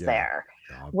girls there,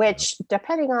 which,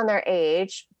 depending on their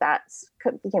age, that's,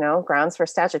 grounds for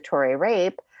statutory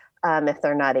rape if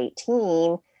they're not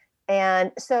 18.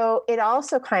 And so it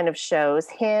also kind of shows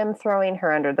him throwing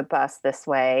her under the bus this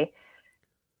way.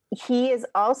 He is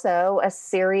also a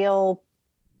serial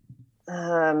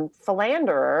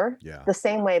philanderer, the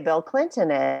same way Bill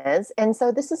Clinton is. And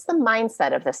so this is the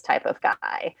mindset of this type of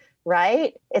guy,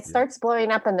 right? It starts blowing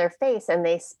up in their face and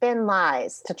they spin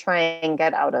lies to try and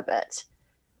get out of it,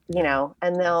 and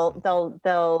they'll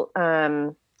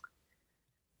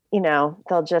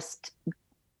just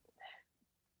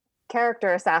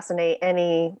character assassinate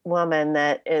any woman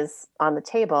that is on the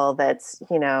table that's,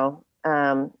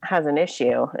 has an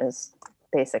issue, is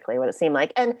basically what it seemed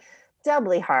like. And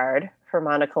doubly hard for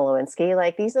Monica Lewinsky.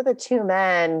 Like, these are the two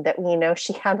men that we know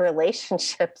she had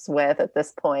relationships with at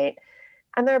this point,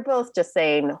 and they're both just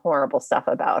saying horrible stuff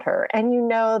about her. And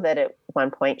that at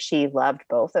one point she loved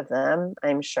both of them,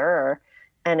 I'm sure.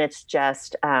 And it's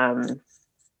just,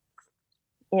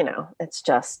 it's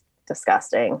just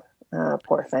disgusting.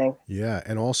 Poor thing. Yeah.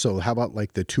 And also, how about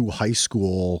like the two high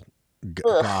school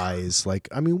guys? Like,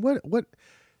 I mean, what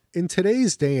in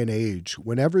today's day and age,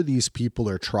 whenever these people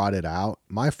are trotted out,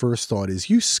 my first thought is,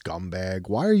 you scumbag,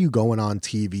 why are you going on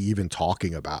TV even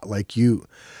talking about, like, I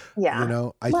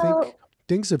think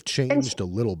things have changed a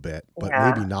little bit, but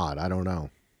maybe not. I don't know.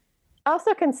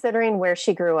 Also, considering where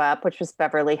she grew up, which was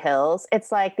Beverly Hills,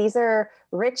 it's like these are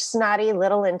rich, snotty,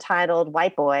 little entitled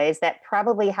white boys that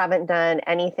probably haven't done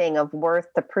anything of worth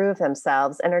to prove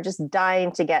themselves and are just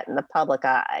dying to get in the public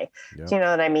eye. Yeah. Do you know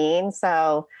what I mean?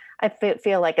 So I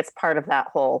feel like it's part of that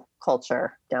whole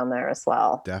culture down there as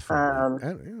well.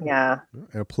 Definitely. Yeah.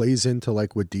 And it plays into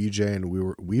like what DJ and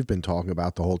we've been talking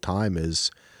about the whole time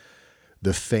is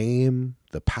the fame,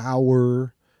 the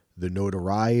power, the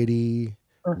notoriety.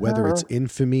 Whether it's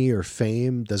infamy or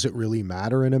fame, does it really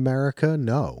matter in America?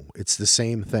 No, it's the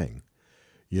same thing,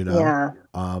 you know? Yeah.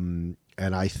 And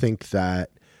I think that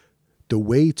the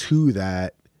way too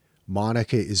that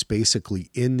Monica is basically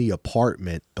in the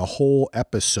apartment the whole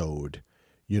episode,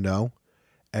 you know,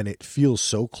 and it feels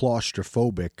so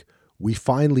claustrophobic. We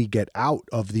finally get out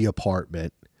of the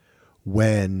apartment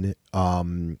when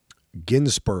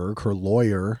Ginsburg, her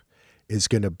lawyer, is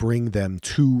going to bring them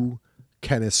to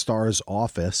Kenneth Starr's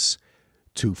office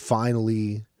to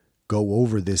finally go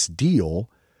over this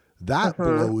deal. That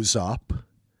blows up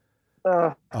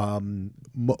for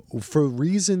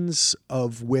reasons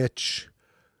of which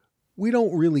we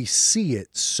don't really see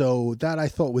it. So that I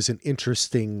thought was an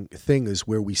interesting thing is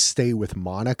where we stay with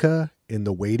Monica in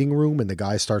the waiting room and the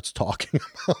guy starts talking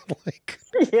about like...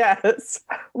 Yes.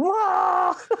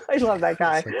 Whoa! I love that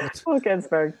guy. Phil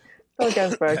Ginsburg. He's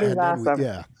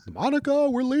awesome. Monica,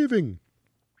 we're leaving.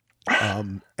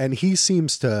 And he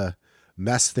seems to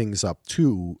mess things up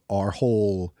too. Our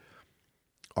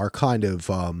kind of,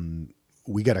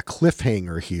 we got a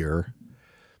cliffhanger here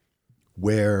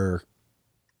where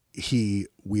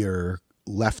we're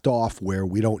left off where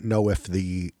we don't know if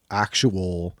the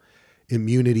actual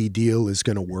immunity deal is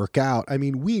going to work out. I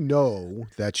mean, we know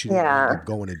that she didn't end up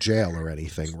going to jail or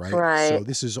anything, right? Right. So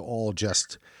this is all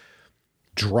just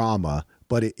drama,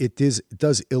 but it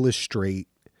does illustrate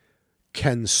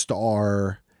Ken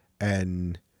Starr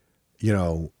and, you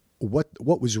know, what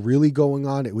was really going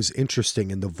on. It was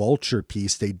interesting in the Vulture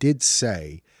piece. They did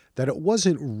say that it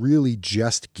wasn't really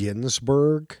just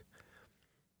Ginsburg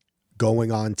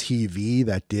going on TV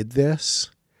that did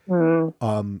this.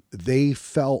 They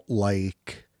felt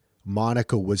like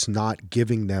Monica was not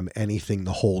giving them anything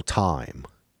the whole time.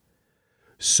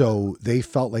 So they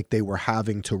felt like they were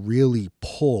having to really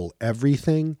pull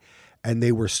everything. And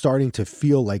they were starting to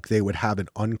feel like they would have an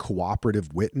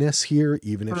uncooperative witness here,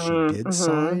 even if she did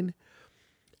sign.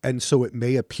 And so it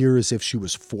may appear as if she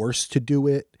was forced to do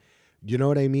it. You know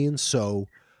what I mean? So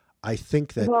I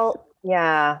think that... Well,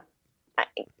 yeah.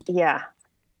 Yeah.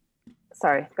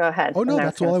 Sorry, go ahead. Oh, no,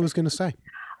 that's all I was going to say.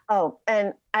 Oh,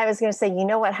 and I was going to say, you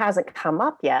know what hasn't come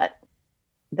up yet?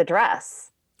 The dress.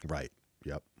 Right.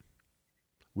 Yep.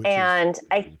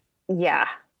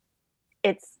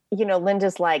 It's, you know,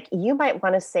 Linda's like, you might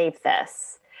want to save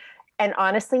this. And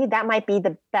honestly, that might be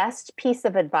the best piece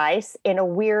of advice in a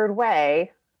weird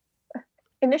way.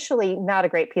 Initially, not a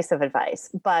great piece of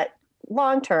advice, but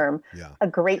long-term, a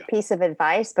great piece of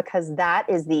advice because that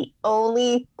is the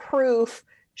only proof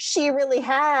she really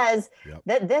has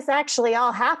that this actually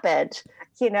all happened.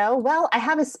 You know, well, I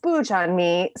have a spooge on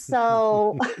me,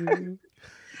 so...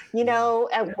 You know,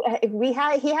 he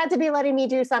had to be letting me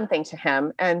do something to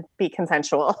him and be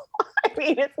consensual. I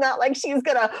mean, it's not like she's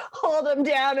going to hold him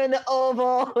down in the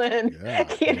Oval and,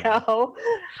 know,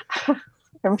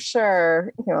 I'm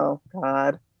sure, oh,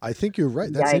 God. I think you're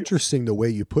right. That's interesting the way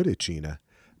you put it, Gina,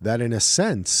 that in a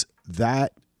sense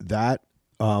that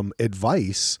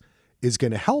advice is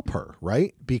going to help her,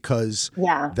 right? Because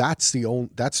that's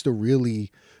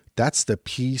the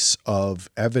piece of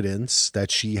evidence that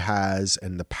she has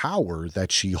and the power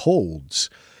that she holds.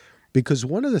 Because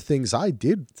one of the things I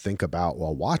did think about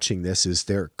while watching this is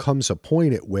there comes a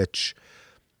point at which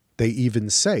they even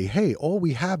say, hey, all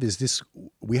we have is this,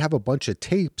 we have a bunch of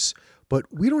tapes, but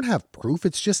we don't have proof.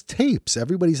 It's just tapes.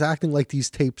 Everybody's acting like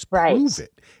these tapes prove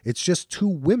it. It's just two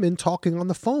women talking on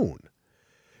the phone.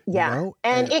 Yeah. You know?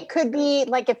 And it could be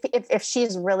like if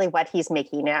she's really what he's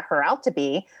making her out to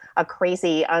be, a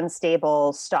crazy,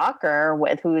 unstable stalker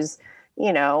who's,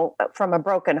 you know, from a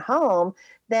broken home,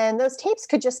 then those tapes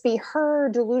could just be her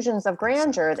delusions of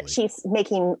grandeur that she's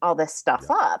making all this stuff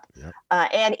up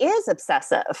and is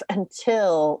obsessive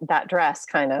until that dress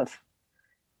kind of,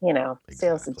 you know,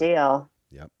 seals the deal.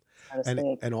 Yep.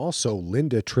 And also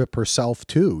Linda Tripp herself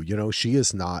too, you know,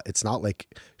 it's not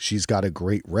like she's got a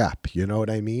great rep, you know what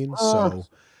I mean? So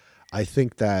I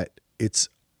think it's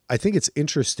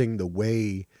interesting the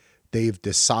way they've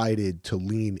decided to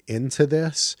lean into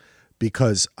this,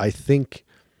 because I think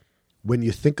when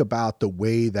you think about the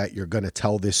way that you're going to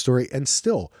tell this story, and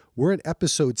still we're in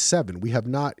episode 7, we have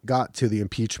not got to the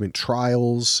impeachment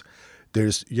trials.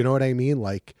 There's, you know what I mean?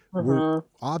 Like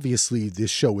obviously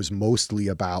this show is mostly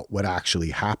about what actually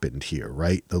happened here,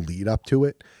 right? The lead up to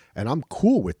it. And I'm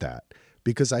cool with that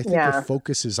because I think it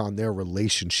focuses on their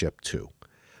relationship too,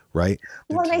 right?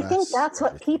 Well, and I think that's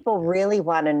what people really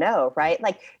want to know, right?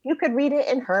 Like you could read it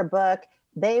in her book.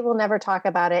 They will never talk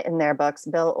about it in their books,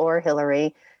 Bill or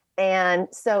Hillary. And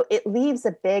so it leaves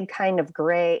a big kind of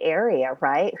gray area,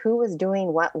 right? Who was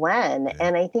doing what when? Yeah.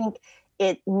 And I think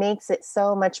it makes it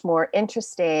so much more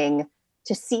interesting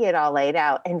to see it all laid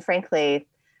out. And frankly,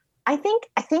 I think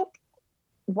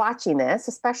watching this,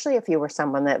 especially if you were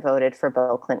someone that voted for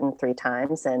Bill Clinton 3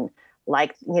 times and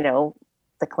like,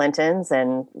 the Clintons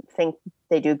and think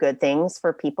they do good things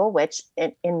for people, which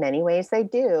in many ways they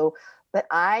do. But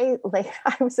I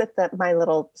was at my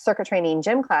little circuit training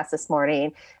gym class this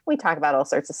morning. We talk about all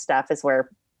sorts of stuff as we're,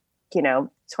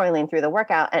 toiling through the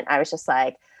workout. And I was just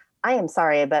like, I am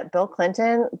sorry, but Bill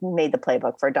Clinton made the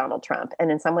playbook for Donald Trump.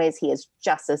 And in some ways, he is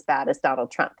just as bad as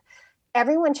Donald Trump.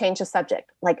 Everyone changed the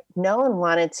subject. Like no one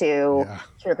wanted to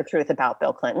hear the truth about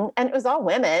Bill Clinton. And it was all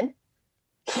women.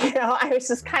 I was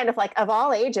just kind of like of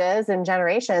all ages and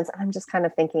generations. I'm just kind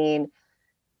of thinking,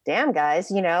 damn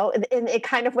guys, and it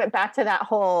kind of went back to that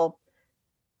whole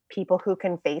people who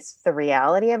can face the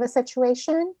reality of a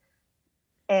situation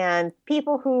and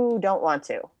people who don't want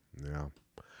to. Yeah.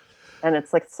 And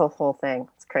it's like the whole thing.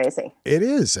 It's crazy. It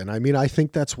is. And I mean, I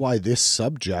think that's why this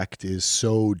subject is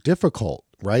so difficult,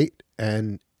 right?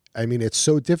 And I mean, it's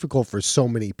so difficult for so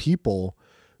many people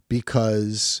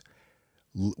because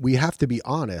we have to be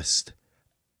honest,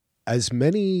 as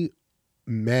many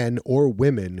men or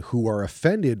women who are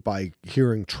offended by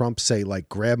hearing Trump say, like,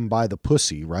 grab him by the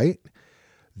pussy, right?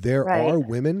 There are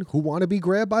women who want to be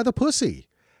grabbed by the pussy.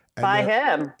 By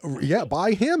him. Yeah,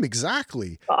 by him,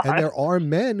 exactly. And there are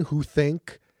men who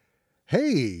think,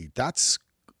 hey, that's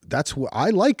what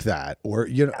I like that. Or,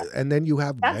 and then you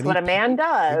have that's what a man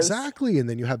does. Exactly. And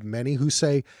then you have many who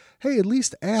say, hey, at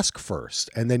least ask first.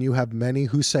 And then you have many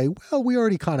who say, well, we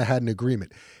already kind of had an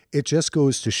agreement. It just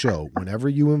goes to show whenever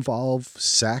you involve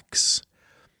sex,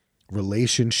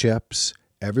 relationships,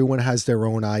 everyone has their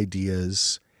own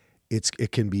ideas.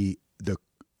 It can be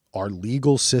our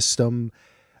legal system,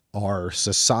 our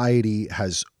society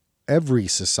every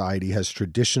society has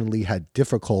traditionally had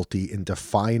difficulty in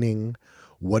defining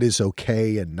what is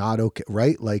okay and not okay,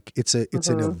 right? Like it's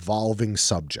an evolving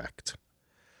subject.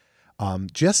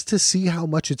 Just to see how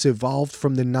much it's evolved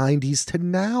from the 90s to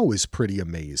now is pretty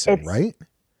amazing, right?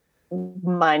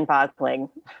 Mind-boggling.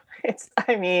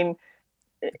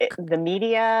 The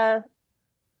media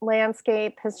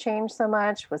landscape has changed so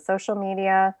much with social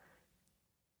media.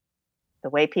 The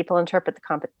way people interpret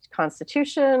the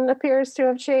Constitution appears to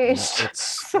have changed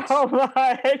so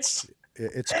much.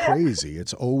 It's crazy.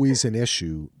 It's always an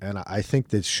issue. And I think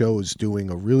this show is doing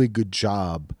a really good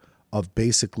job of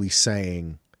basically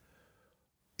saying,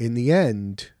 in the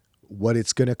end, what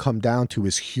it's going to come down to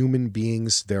is human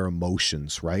beings, their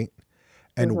emotions, right?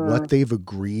 And what they've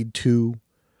agreed to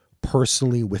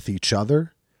personally with each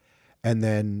other. And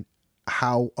then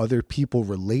how other people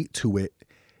relate to it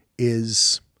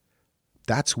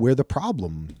that's where the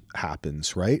problem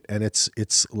happens, right? And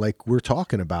it's like we're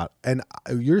talking about. And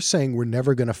you're saying we're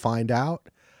never going to find out.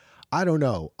 I don't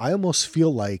know. I almost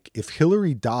feel like if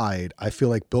Hillary died, I feel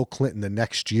like Bill Clinton the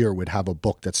next year would have a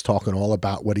book that's talking all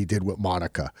about what he did with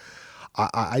Monica.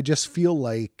 I just feel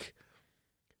like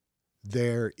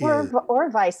there is... Or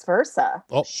vice versa.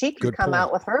 Oh, she could come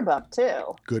out with her book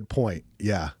too. Good point.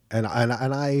 Yeah. And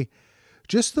I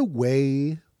just the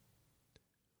way...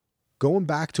 Going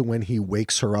back to when he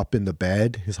wakes her up in the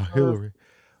bed, he's like, Hillary.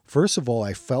 First of all,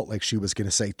 I felt like she was going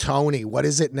to say, Tony, what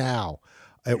is it now?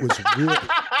 It was really,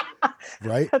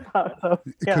 right?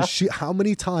 Because how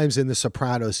many times in The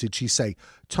Sopranos did she say,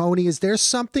 Tony, is there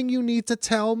something you need to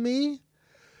tell me?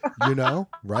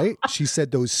 Right? She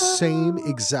said those same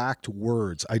exact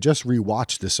words. I just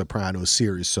rewatched the Sopranos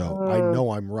series, so I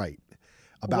know I'm right.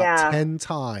 About 10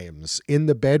 times in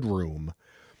the bedroom.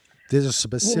 There's a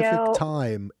specific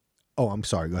time. Oh, I'm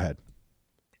sorry. Go ahead.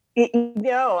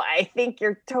 No, I think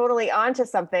you're totally onto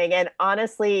something. And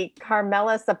honestly,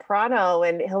 Carmela Soprano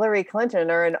and Hillary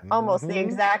Clinton are in almost the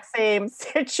exact same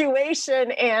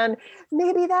situation. And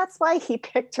maybe that's why he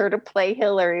picked her to play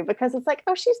Hillary, because it's like,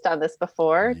 oh, she's done this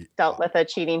before, dealt with a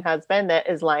cheating husband that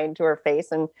is lying to her face.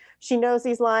 And she knows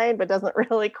he's lying, but doesn't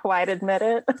really quite admit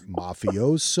it.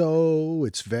 Mafioso.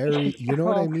 It's very, you know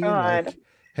what I mean? Like,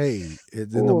 hey, in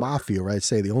the mafia, right?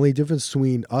 Say the only difference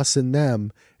between us and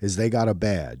them is they got a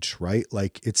badge, right?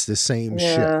 Like it's the same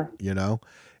shit,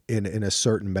 in a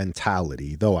certain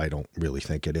mentality, though I don't really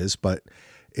think it is, but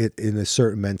in a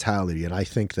certain mentality. And I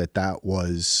think that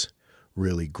was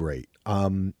really great.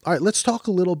 All right, let's talk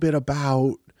a little bit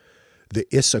about the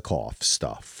Isikoff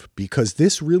stuff, because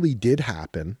this really did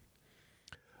happen.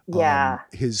 Yeah.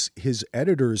 His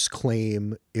editors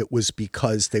claim it was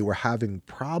because they were having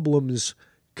problems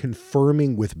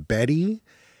confirming with Betty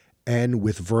and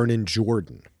with Vernon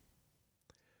Jordan.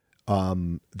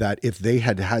 That if they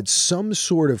had had some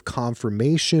sort of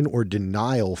confirmation or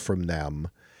denial from them,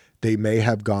 they may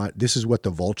have gone. This is what the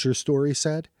Vulture story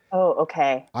said. Oh,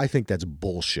 okay. I think that's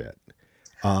bullshit.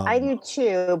 I do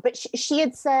too. But she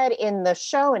had said in the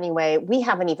show anyway, we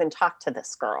haven't even talked to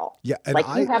this girl. Yeah. And like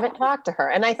you haven't talked to her.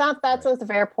 And I thought that was a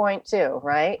fair point too,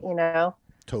 right? You know?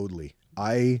 Totally.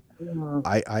 I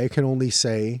can only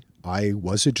say I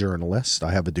was a journalist.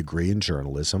 I have a degree in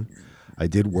journalism. I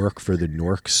did work for the New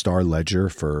York Star Ledger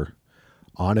for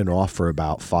on and off for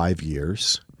about 5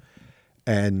 years.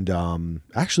 And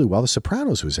actually, while The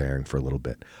Sopranos was airing for a little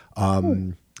bit.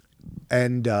 And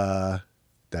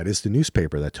that is the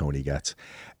newspaper that Tony gets.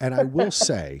 And I will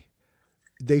say,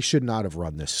 they should not have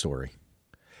run this story.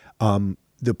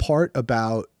 The part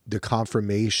about the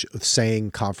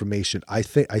saying confirmation, I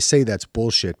say that's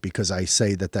bullshit, because I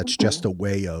say that that's just a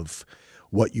way of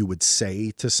what you would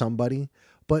say to somebody.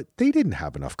 But they didn't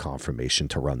have enough confirmation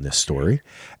to run this story.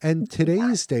 And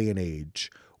today's day and age,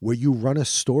 where you run a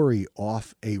story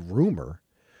off a rumor,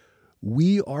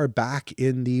 we are back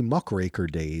in the muckraker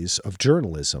days of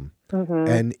journalism.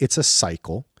 And it's a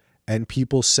cycle. And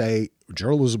people say,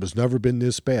 journalism has never been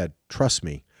this bad. Trust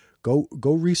me. Go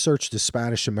research the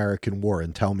Spanish-American War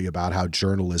and tell me about how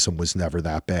journalism was never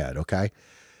that bad, okay?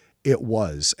 It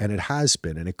was, and it has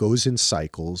been, and it goes in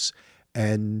cycles.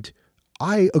 And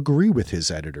I agree with his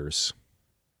editors.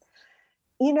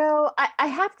 You know, I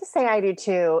have to say I do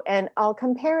too. And I'll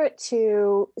compare it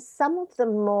to some of the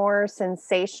more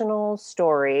sensational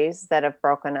stories that have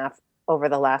broken up over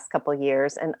the last couple of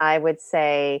years. And I would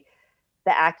say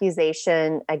the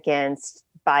accusation against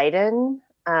Biden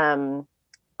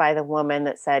by the woman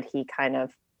that said he kind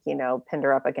of, pinned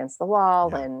her up against the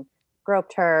wall and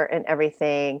groped her and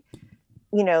everything.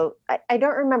 You know, I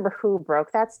don't remember who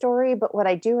broke that story, but what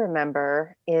I do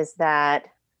remember is that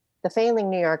the failing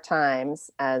New York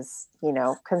Times, as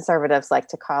conservatives like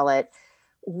to call it,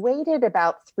 waited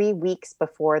about 3 weeks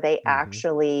before they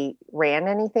actually ran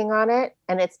anything on it.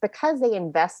 And it's because they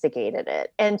investigated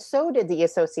it. And so did the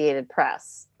Associated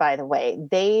Press, by the way.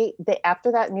 They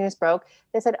after that news broke,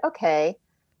 they said, okay,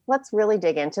 let's really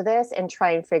dig into this and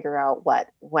try and figure out what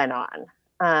went on.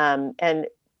 And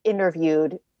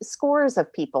interviewed scores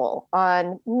of people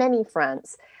on many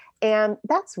fronts. And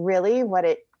that's really what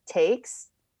it takes.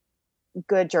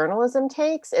 Good journalism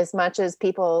takes, as much as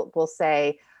people will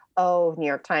say, oh, New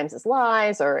York Times is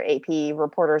lies or AP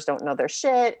reporters don't know their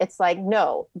shit. It's like,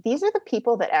 no, these are the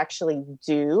people that actually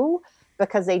do,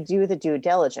 because they do the due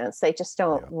diligence. They just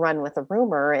don't run with a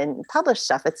rumor and publish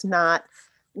stuff. It's not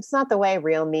the way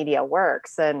real media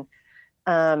works. And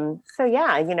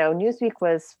Newsweek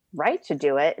was right to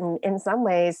do it. And in some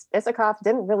ways, Isikoff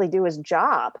didn't really do his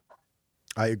job.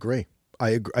 I agree.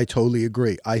 I totally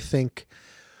agree. I think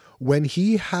when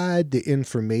he had the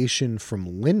information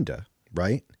from Linda,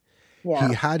 right? Yeah.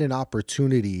 He had an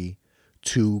opportunity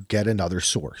to get another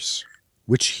source,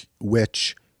 which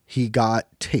he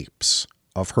got tapes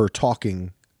of her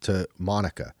talking to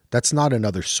Monica. That's not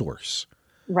another source.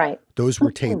 Right. Those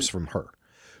were tapes from her.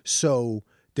 So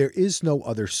there is no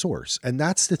other source. And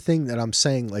that's the thing that I'm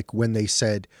saying, like when they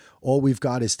said, all we've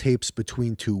got is tapes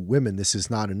between two women, this is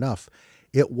not enough.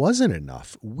 It wasn't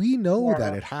enough. We know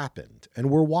that it happened, and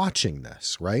we're watching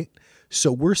this, right?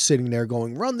 So we're sitting there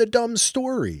going, run the dumb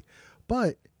story.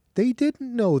 But they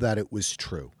didn't know that it was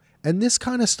true. And this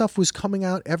kind of stuff was coming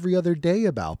out every other day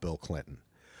about Bill Clinton.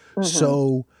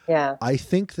 So I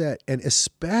think that, and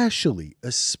especially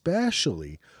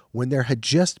when there had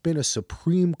just been a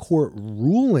Supreme Court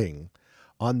ruling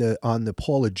on the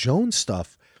Paula Jones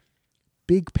stuff,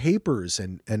 big papers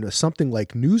and something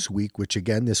like Newsweek, which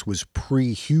again, this was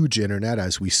pre-huge internet,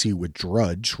 as we see with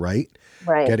Drudge, right?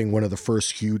 Getting one of the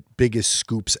first biggest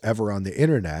scoops ever on the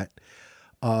internet.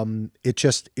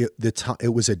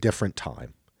 It was a different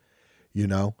time,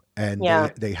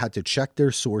 and they had to check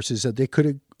their sources, that they could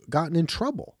have gotten in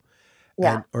trouble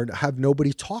or have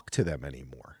nobody talk to them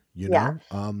anymore.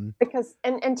 Because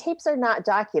and tapes are not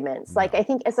documents. Like, I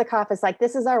think Isikoff is like,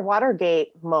 this is our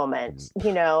Watergate moment,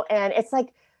 and it's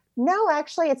like, no,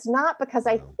 actually it's not, because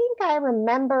I think I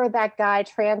remember that guy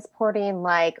transporting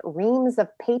like reams of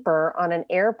paper on an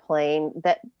airplane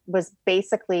that was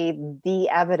basically the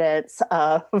evidence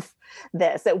of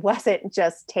this. It wasn't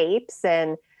just tapes.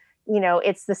 And,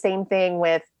 it's the same thing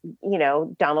with,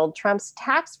 Donald Trump's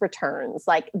tax returns.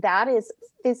 Like, that is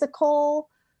physical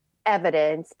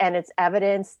evidence, and it's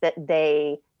evidence that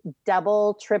they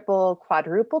double, triple,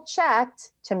 quadruple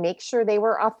checked to make sure they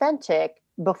were authentic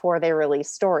before they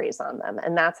released stories on them.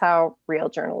 And that's how real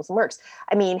journalism works.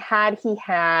 I mean, had he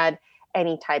had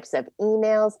any types of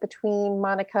emails between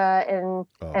Monica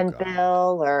and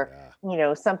Bill, or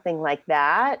something like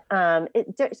that,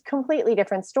 it's a completely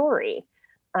different story.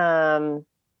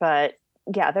 But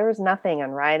yeah, there was nothing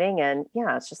in writing, and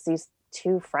it's just these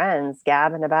two friends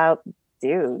gabbing about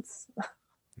dudes.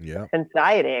 Yeah. And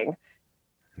dieting.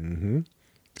 Mm-hmm.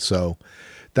 So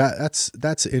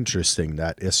that's interesting,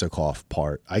 that Isikoff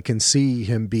part. I can see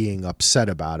him being upset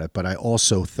about it, but I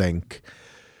also think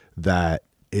that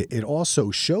it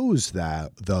also shows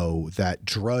that, though, that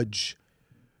Drudge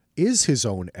is his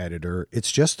own editor.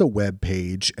 It's just a web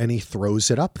page, and he throws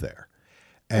it up there.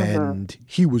 And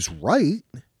he was right,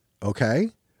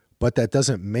 okay? But that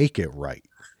doesn't make it right.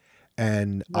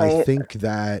 And right. I think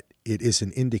that it is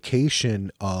an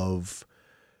indication of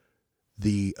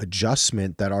the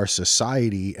adjustment that our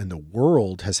society and the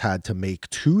world has had to make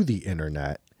to the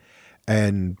internet.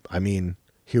 And I mean,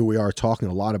 here we are talking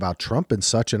a lot about Trump and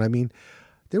such. And I mean,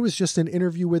 there was just an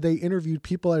interview where they interviewed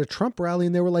people at a Trump rally,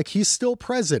 and they were like, he's still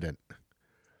president.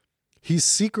 He's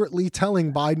secretly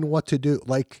telling Biden what to do.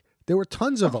 Like, there were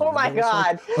tons of them. Oh my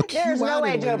God. Like, there's no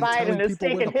way Joe Biden is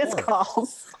taking his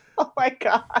calls. Oh my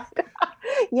God.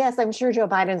 Yes, I'm sure Joe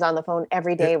Biden's on the phone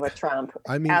every day with Trump,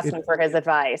 asking for his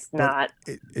advice.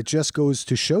 It just goes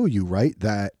to show you, right,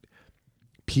 that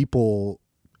people,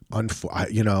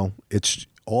 it's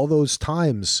all those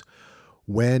times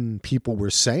when people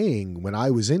were saying, when I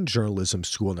was in journalism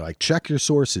school, and they're like, check your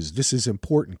sources. This is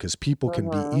important because people can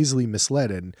be easily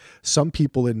misled. And some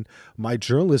people in my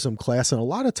journalism class, and a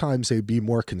lot of times they'd be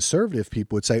more conservative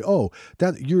people, would say, oh,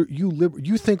 that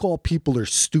you think all people are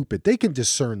stupid. They can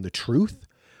discern the truth.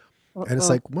 And it's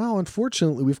like, well,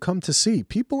 unfortunately, we've come to see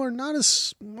people are not as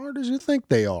smart as you think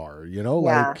they are.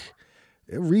 Like,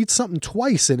 read something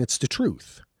twice and it's the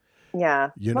truth.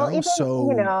 Yeah.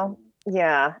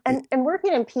 Yeah. And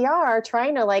working in PR,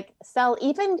 trying to sell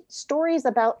even stories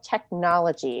about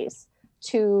technologies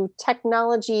to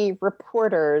technology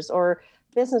reporters or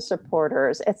business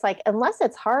reporters. It's like, unless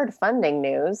it's hard funding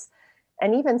news,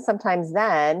 and even sometimes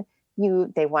then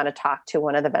they want to talk to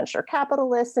one of the venture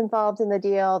capitalists involved in the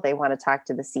deal. They want to talk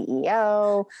to the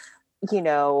CEO,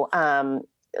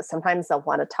 sometimes they'll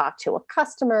want to talk to a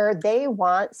customer. They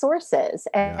want sources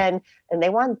and they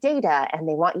want data, and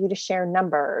they want you to share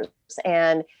numbers.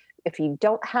 And if you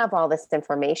don't have all this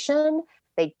information,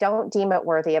 they don't deem it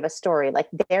worthy of a story. Like,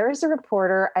 there's a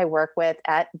reporter I work with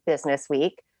at Business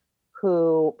Week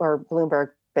or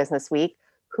Bloomberg Business Week,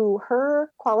 who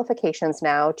her qualifications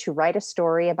now to write a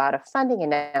story about a funding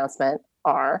announcement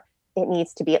are, it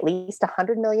needs to be at least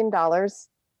 $100 million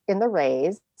in the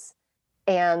raise.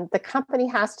 And the company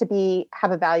has to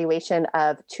have a valuation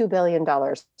of $2 billion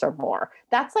or more.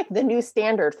 That's like the new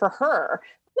standard for her.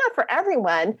 Not for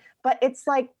everyone, but it's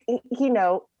like,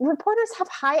 reporters have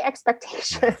high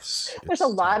expectations. Yes, there's a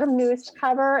lot of news to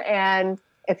cover. And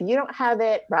if you don't have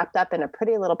it wrapped up in a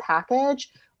pretty little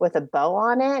package with a bow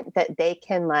on it that they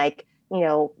can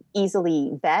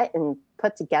easily vet and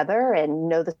put together and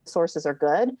know the sources are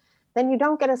good, then you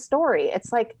don't get a story.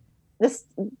 It's like, this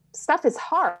stuff is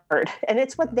hard, and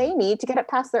it's what they need to get it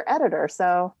past their editor.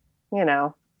 So,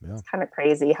 it's kind of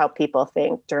crazy how people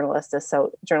think journalism's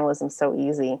so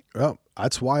easy. Well,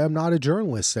 that's why I'm not a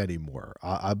journalist anymore.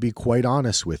 I'll be quite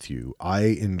honest with you.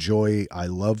 I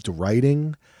loved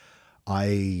writing.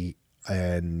 I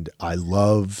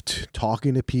loved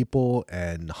talking to people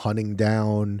and hunting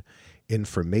down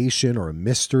information or a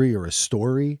mystery or a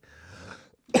story.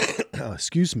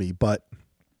 Excuse me, but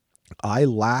I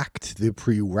lacked the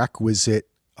prerequisite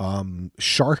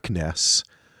sharpness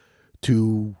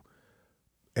to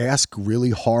ask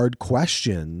really hard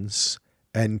questions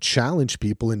and challenge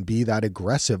people and be that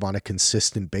aggressive on a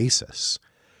consistent basis,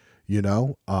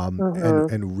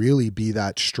 and really be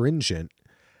that stringent.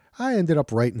 I ended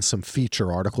up writing some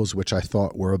feature articles, which I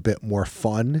thought were a bit more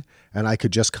fun, and I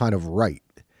could just kind of write.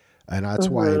 And that's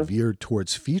why I veered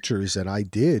towards features. And I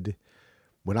did.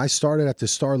 When I started at the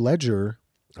Star Ledger,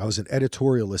 I was an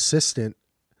editorial assistant.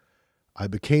 I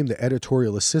became the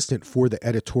editorial assistant for the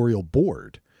editorial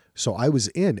board. So I was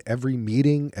in every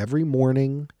meeting, every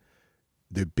morning,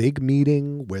 the big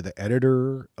meeting where the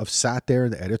editor sat there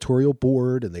in the editorial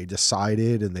board, and they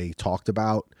decided and they talked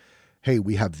about, hey,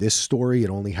 we have this story. It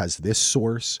only has this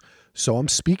source. So I'm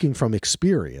speaking from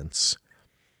experience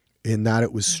in that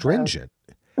it was stringent.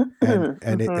 And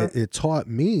Mhm. it taught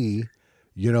me,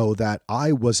 that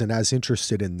I wasn't as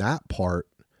interested in that part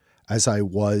as I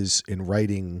was in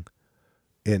writing,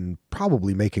 in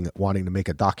probably wanting to make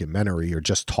a documentary or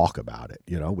just talk about it,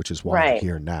 which is why I'm Right.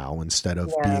 here now instead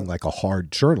of Yeah. being like a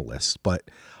hard journalist. But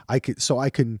I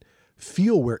can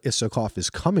feel where Isikoff is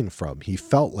coming from. He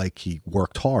felt like he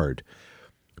worked hard,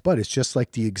 but it's just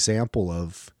like the example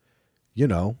of,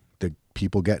 the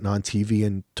people getting on TV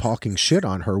and talking shit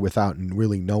on her without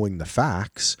really knowing the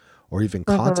facts or even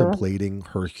Mhm. contemplating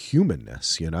her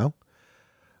humanness.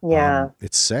 Yeah.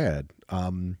 It's sad.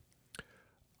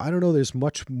 I don't know. There's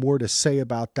much more to say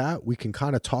about that. We can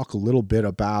kind of talk a little bit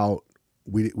about,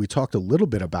 we talked a little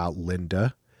bit about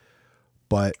Linda,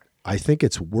 but I think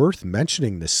it's worth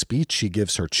mentioning the speech she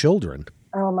gives her children.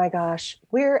 Oh my gosh.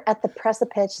 We're at the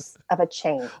precipice of a Oh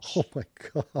change. my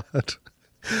God.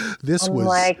 This I'm was,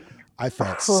 like, I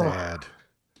felt whew. sad.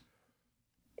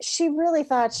 She really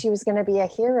thought she was going to be a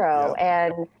hero Yep.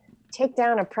 and take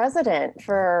down a president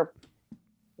for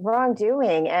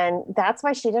wrongdoing. And that's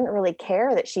why she didn't really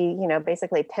care that she,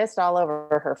 basically pissed all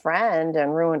over her friend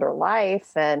and ruined her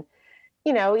life. And,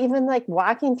 even like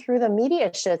walking through the media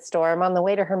shitstorm on the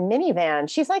way to her minivan,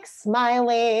 she's like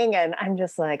smiling. And I'm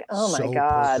just like, oh my So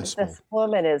God, purposeful. this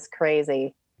woman is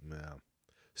crazy. Yeah.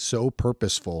 So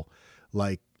purposeful.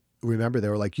 Like, remember, they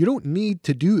were like, you don't need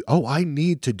to do, oh, I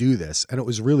need to do this. And it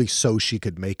was really so she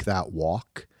could make that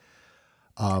walk.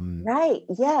 Right.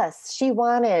 Yes.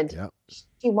 Yeah.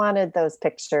 She wanted those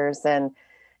pictures and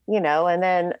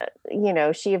then,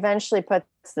 she eventually puts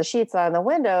the sheets on the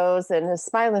windows and is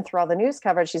smiling through all the news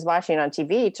coverage she's watching on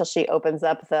TV till she opens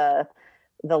up the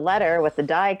letter with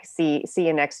the see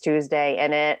you next Tuesday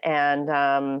in it. And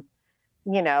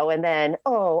then,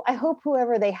 oh, I hope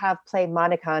whoever they have play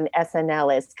Monica on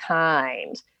SNL is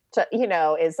kind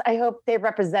I hope they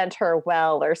represent her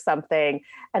well or something.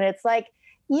 And it's like,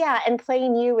 yeah, and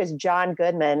playing you is John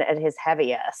Goodman at his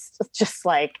heaviest. It's just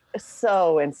like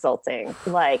so insulting.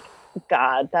 Like,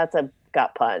 God, that's a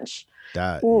gut punch.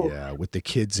 That, Ooh, yeah, with the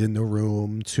kids in the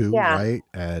room too, yeah. right?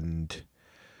 And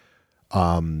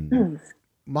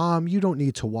Mom, you don't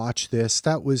need to watch this.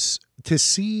 That was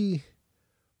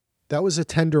a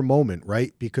tender moment,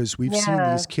 right? Because we've seen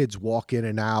Yeah. these kids walk in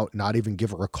and out, not even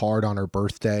give her a card on her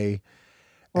birthday.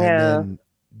 And Yeah.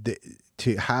 then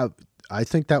to have, I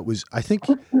think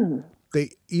they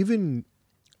even,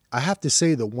 I have to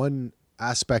say, the one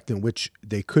aspect in which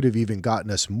they could have even gotten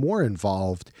us more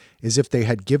involved is if they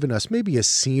had given us maybe a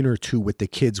scene or two with the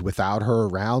kids without her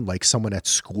around, like someone at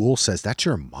school says, "That's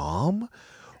your mom?"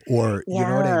 Or, you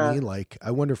know what I Yeah. mean? Like, I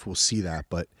wonder if we'll see that,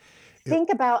 but it, Think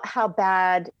about how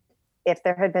bad, if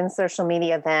there had been social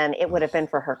media then, it would have been oh,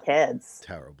 for her kids.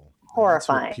 terrible. And that's what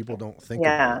Horrifying. people don't think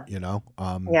about, Yeah. you know?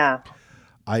 Yeah.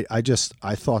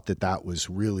 I thought that was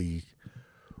really,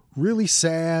 really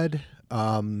sad.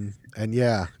 And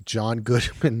yeah, John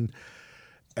Goodman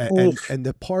Oof. and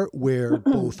the part where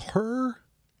both her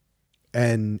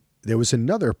and there was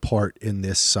another part in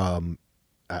this,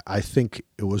 I think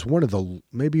it was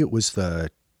maybe it was the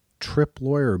Trip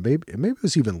lawyer, or maybe it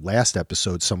was even last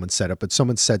episode someone said it, but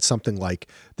someone said something like,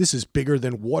 this is bigger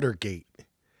than Watergate.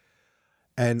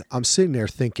 And I'm sitting there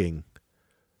thinking,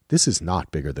 this is not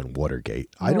bigger than Watergate.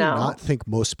 I do No. not think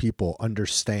most people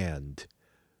understand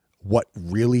what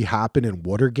really happened in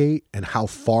Watergate and how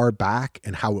far back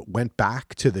and how it went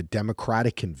back to the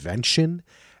Democratic Convention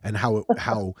and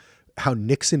how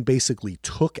Nixon basically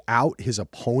took out his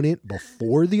opponent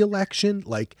before the election.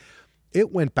 Like,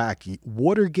 it went back.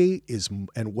 Watergate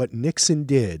and what Nixon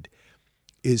did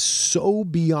is so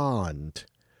beyond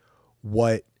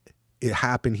what it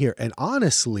happened here. And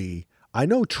honestly, I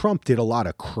know Trump did a lot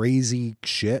of crazy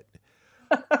shit.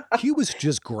 He was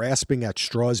just grasping at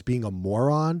straws, being a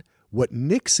moron. What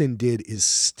Nixon did is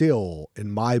still,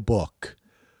 in my book,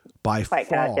 by Quite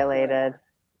far. calculated.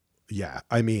 Yeah,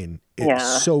 I mean, it's Yeah.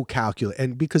 so calculated.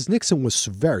 And because Nixon was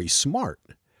very smart,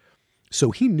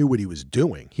 so he knew what he was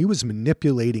doing. He was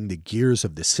manipulating the gears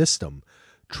of the system.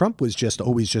 Trump was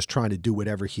always just trying to do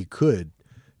whatever he could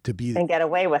to be And get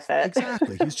away with it.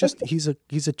 exactly.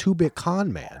 He's a two-bit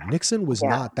con man. Nixon was Yeah.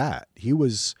 not that.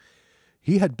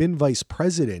 He had been vice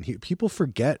president. People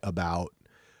forget about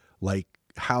like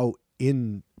how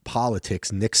in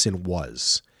politics Nixon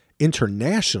was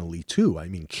internationally too. I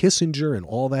mean, Kissinger and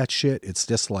all that shit. It's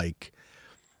just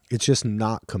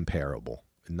not comparable.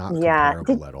 Not Yeah.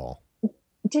 comparable at all.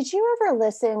 Did you ever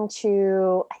listen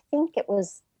to, I think it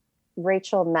was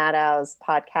Rachel Maddow's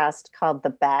podcast called The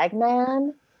Bag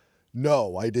Man?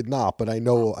 No, I did not, but I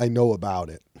know about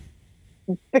it.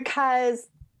 Because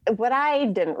what I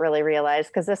didn't really realize,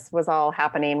 because this was all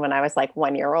happening when I was like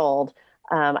 1 year old,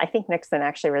 I think Nixon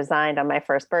actually resigned on my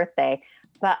first birthday,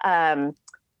 but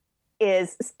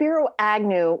is Spiro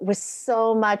Agnew was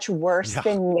so much worse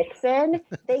than Nixon.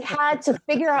 They had to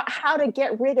figure out how to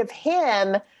get rid of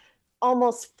him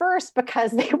almost first because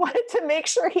they wanted to make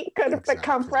sure he could have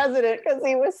become president because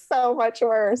he was so much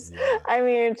worse. Yeah. I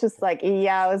mean, just like,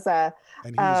 yowza.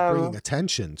 And he was bringing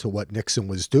attention to what Nixon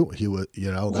was doing. He was,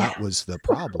 that was the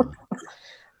problem.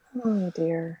 Oh,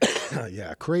 dear.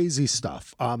 Yeah, crazy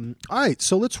stuff. All right,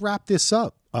 so let's wrap this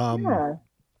up.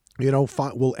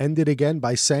 We'll end it again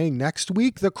by saying next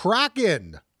week, the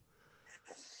Kraken.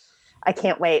 I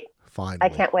can't wait. Finally. I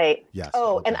can't wait. Yes.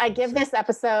 Oh, and I give this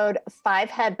episode 5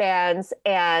 headbands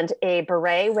and a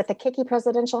beret with a Kiki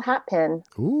presidential hat pin.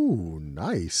 Ooh,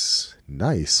 nice.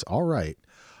 Nice. All right.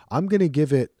 I'm going to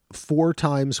give it 4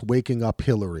 times waking up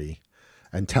Hillary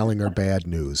and telling her bad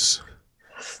news.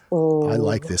 Ooh. I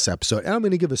like this episode. And I'm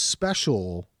going to give a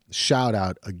special shout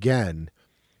out again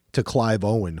to Clive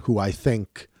Owen, who I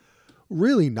think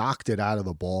really knocked it out of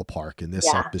the ballpark in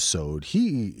this episode.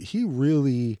 He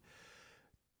really...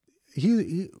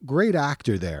 He great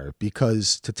actor there,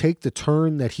 because to take the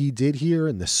turn that he did here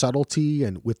and the subtlety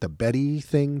and with the Betty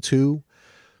thing too,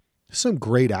 some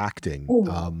great acting.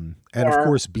 Of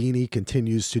course, Beanie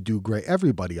continues to do great.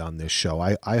 Everybody on this show.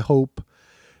 I hope,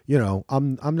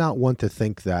 I'm not one to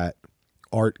think that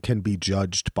art can be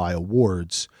judged by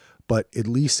awards, but at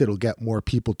least it'll get more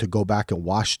people to go back and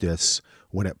watch this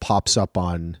when it pops up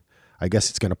on, I guess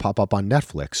it's going to pop up on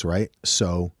Netflix, right?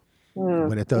 So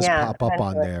when it does pop up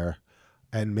on there,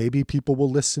 and maybe people will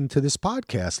listen to this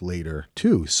podcast later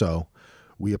too. So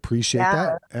we appreciate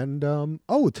that. And,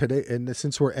 today, and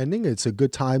since we're ending, it's a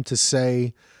good time to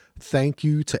say thank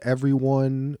you to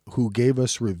everyone who gave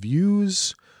us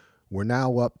reviews. We're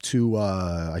now up to,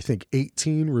 I think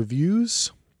 18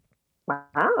 reviews.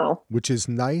 Wow. Which is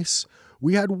nice.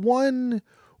 We had one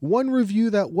review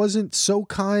that wasn't so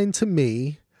kind to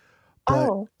me. But,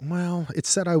 well, it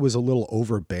said I was a little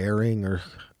overbearing, or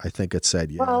I think it said,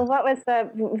 Well, what was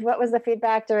the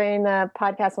feedback during the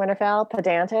podcast Winterfell?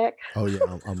 Pedantic? Oh, yeah,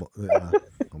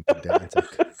 I'm pedantic.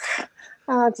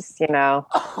 Just,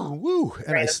 woo!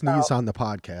 And I sneeze on the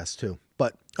podcast too.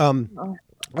 But I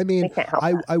mean,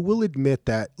 I will admit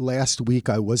that last week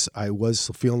I was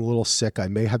feeling a little sick. I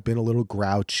may have been a little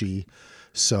grouchy,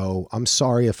 so I'm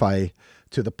sorry if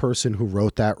to the person who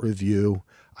wrote that review.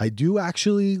 I do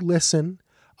actually listen.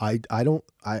 I do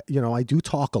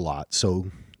talk a lot,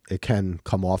 so it can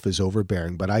come off as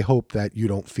overbearing, but I hope that you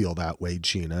don't feel that way,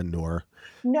 Gina, nor.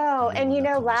 No. And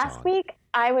last week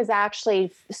I was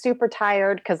actually super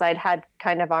tired because I'd had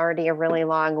kind of already a really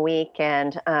long week,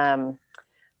 and,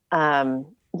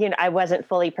 I wasn't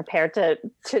fully prepared to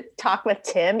talk with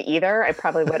Tim either. I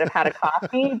probably would have had a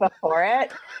coffee before it.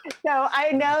 So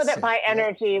I know that my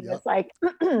energy was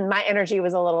my energy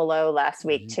was a little low last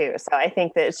week too. So I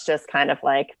think that it's just kind of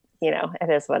like, it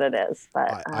is what it is.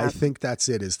 But I think that's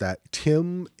it, is that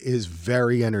Tim is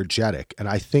very energetic. And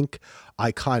I think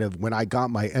when I got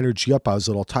my energy up, I was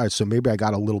a little tired. So maybe I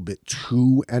got a little bit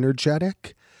too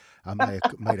energetic. I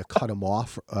might have cut him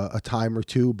off a time or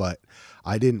two, but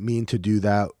I didn't mean to do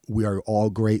that. We are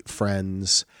all great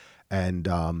friends. And,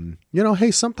 hey,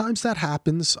 sometimes that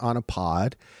happens on a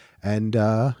pod. And,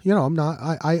 I'm not,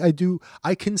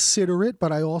 I consider it,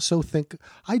 but I also think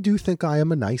I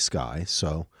am a nice guy.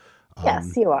 So,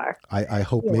 yes, you are. I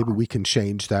hope maybe we can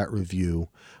change that review.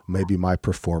 Maybe my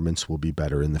performance will be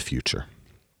better in the future.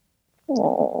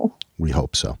 Oh, we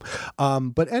hope so.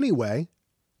 But anyway,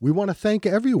 we want to thank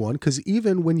everyone, because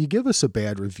even when you give us a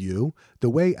bad review, the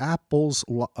way Apple's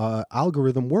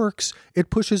algorithm works,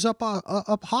 it pushes up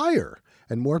higher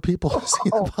and more people see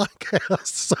the podcast.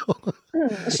 So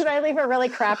should I leave a really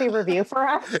crappy review for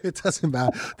us? It doesn't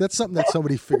matter. That's something that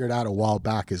somebody figured out a while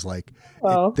back, is like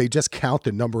they just count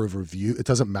the number of reviews. It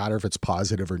doesn't matter if it's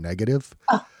positive or negative.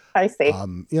 Oh, I see.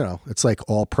 It's like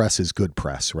all press is good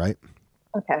press, right?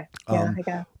 Okay. Yeah, I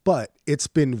guess. But it's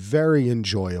been very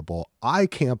enjoyable. I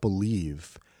can't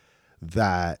believe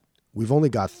that we've only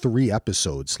got 3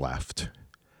 episodes left.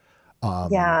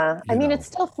 I mean, it's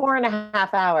still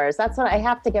 4.5 hours. That's what I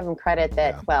have to give them credit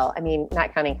that, well, I mean,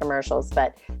 not counting commercials,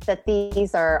 but that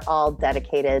these are all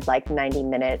dedicated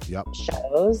 90-minute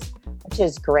shows, which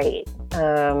is great.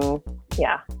 Good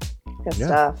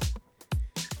stuff.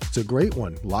 It's a great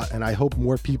one. And I hope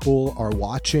more people are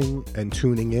watching and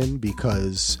tuning in,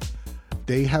 because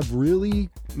they have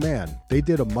really, they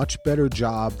did a much better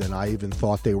job than I even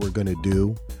thought they were going to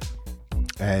do.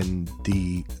 And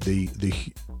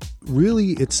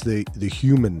really it's the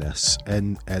humanness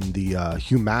and the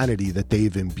humanity that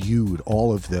they've imbued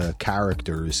all of the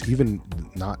characters, even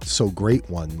not so great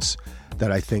ones,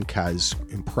 that I think has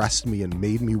impressed me and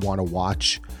made me want to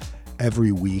watch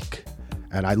every week.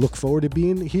 And I look forward to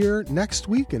being here next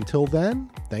week. Until then,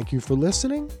 thank you for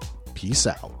listening. Peace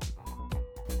out.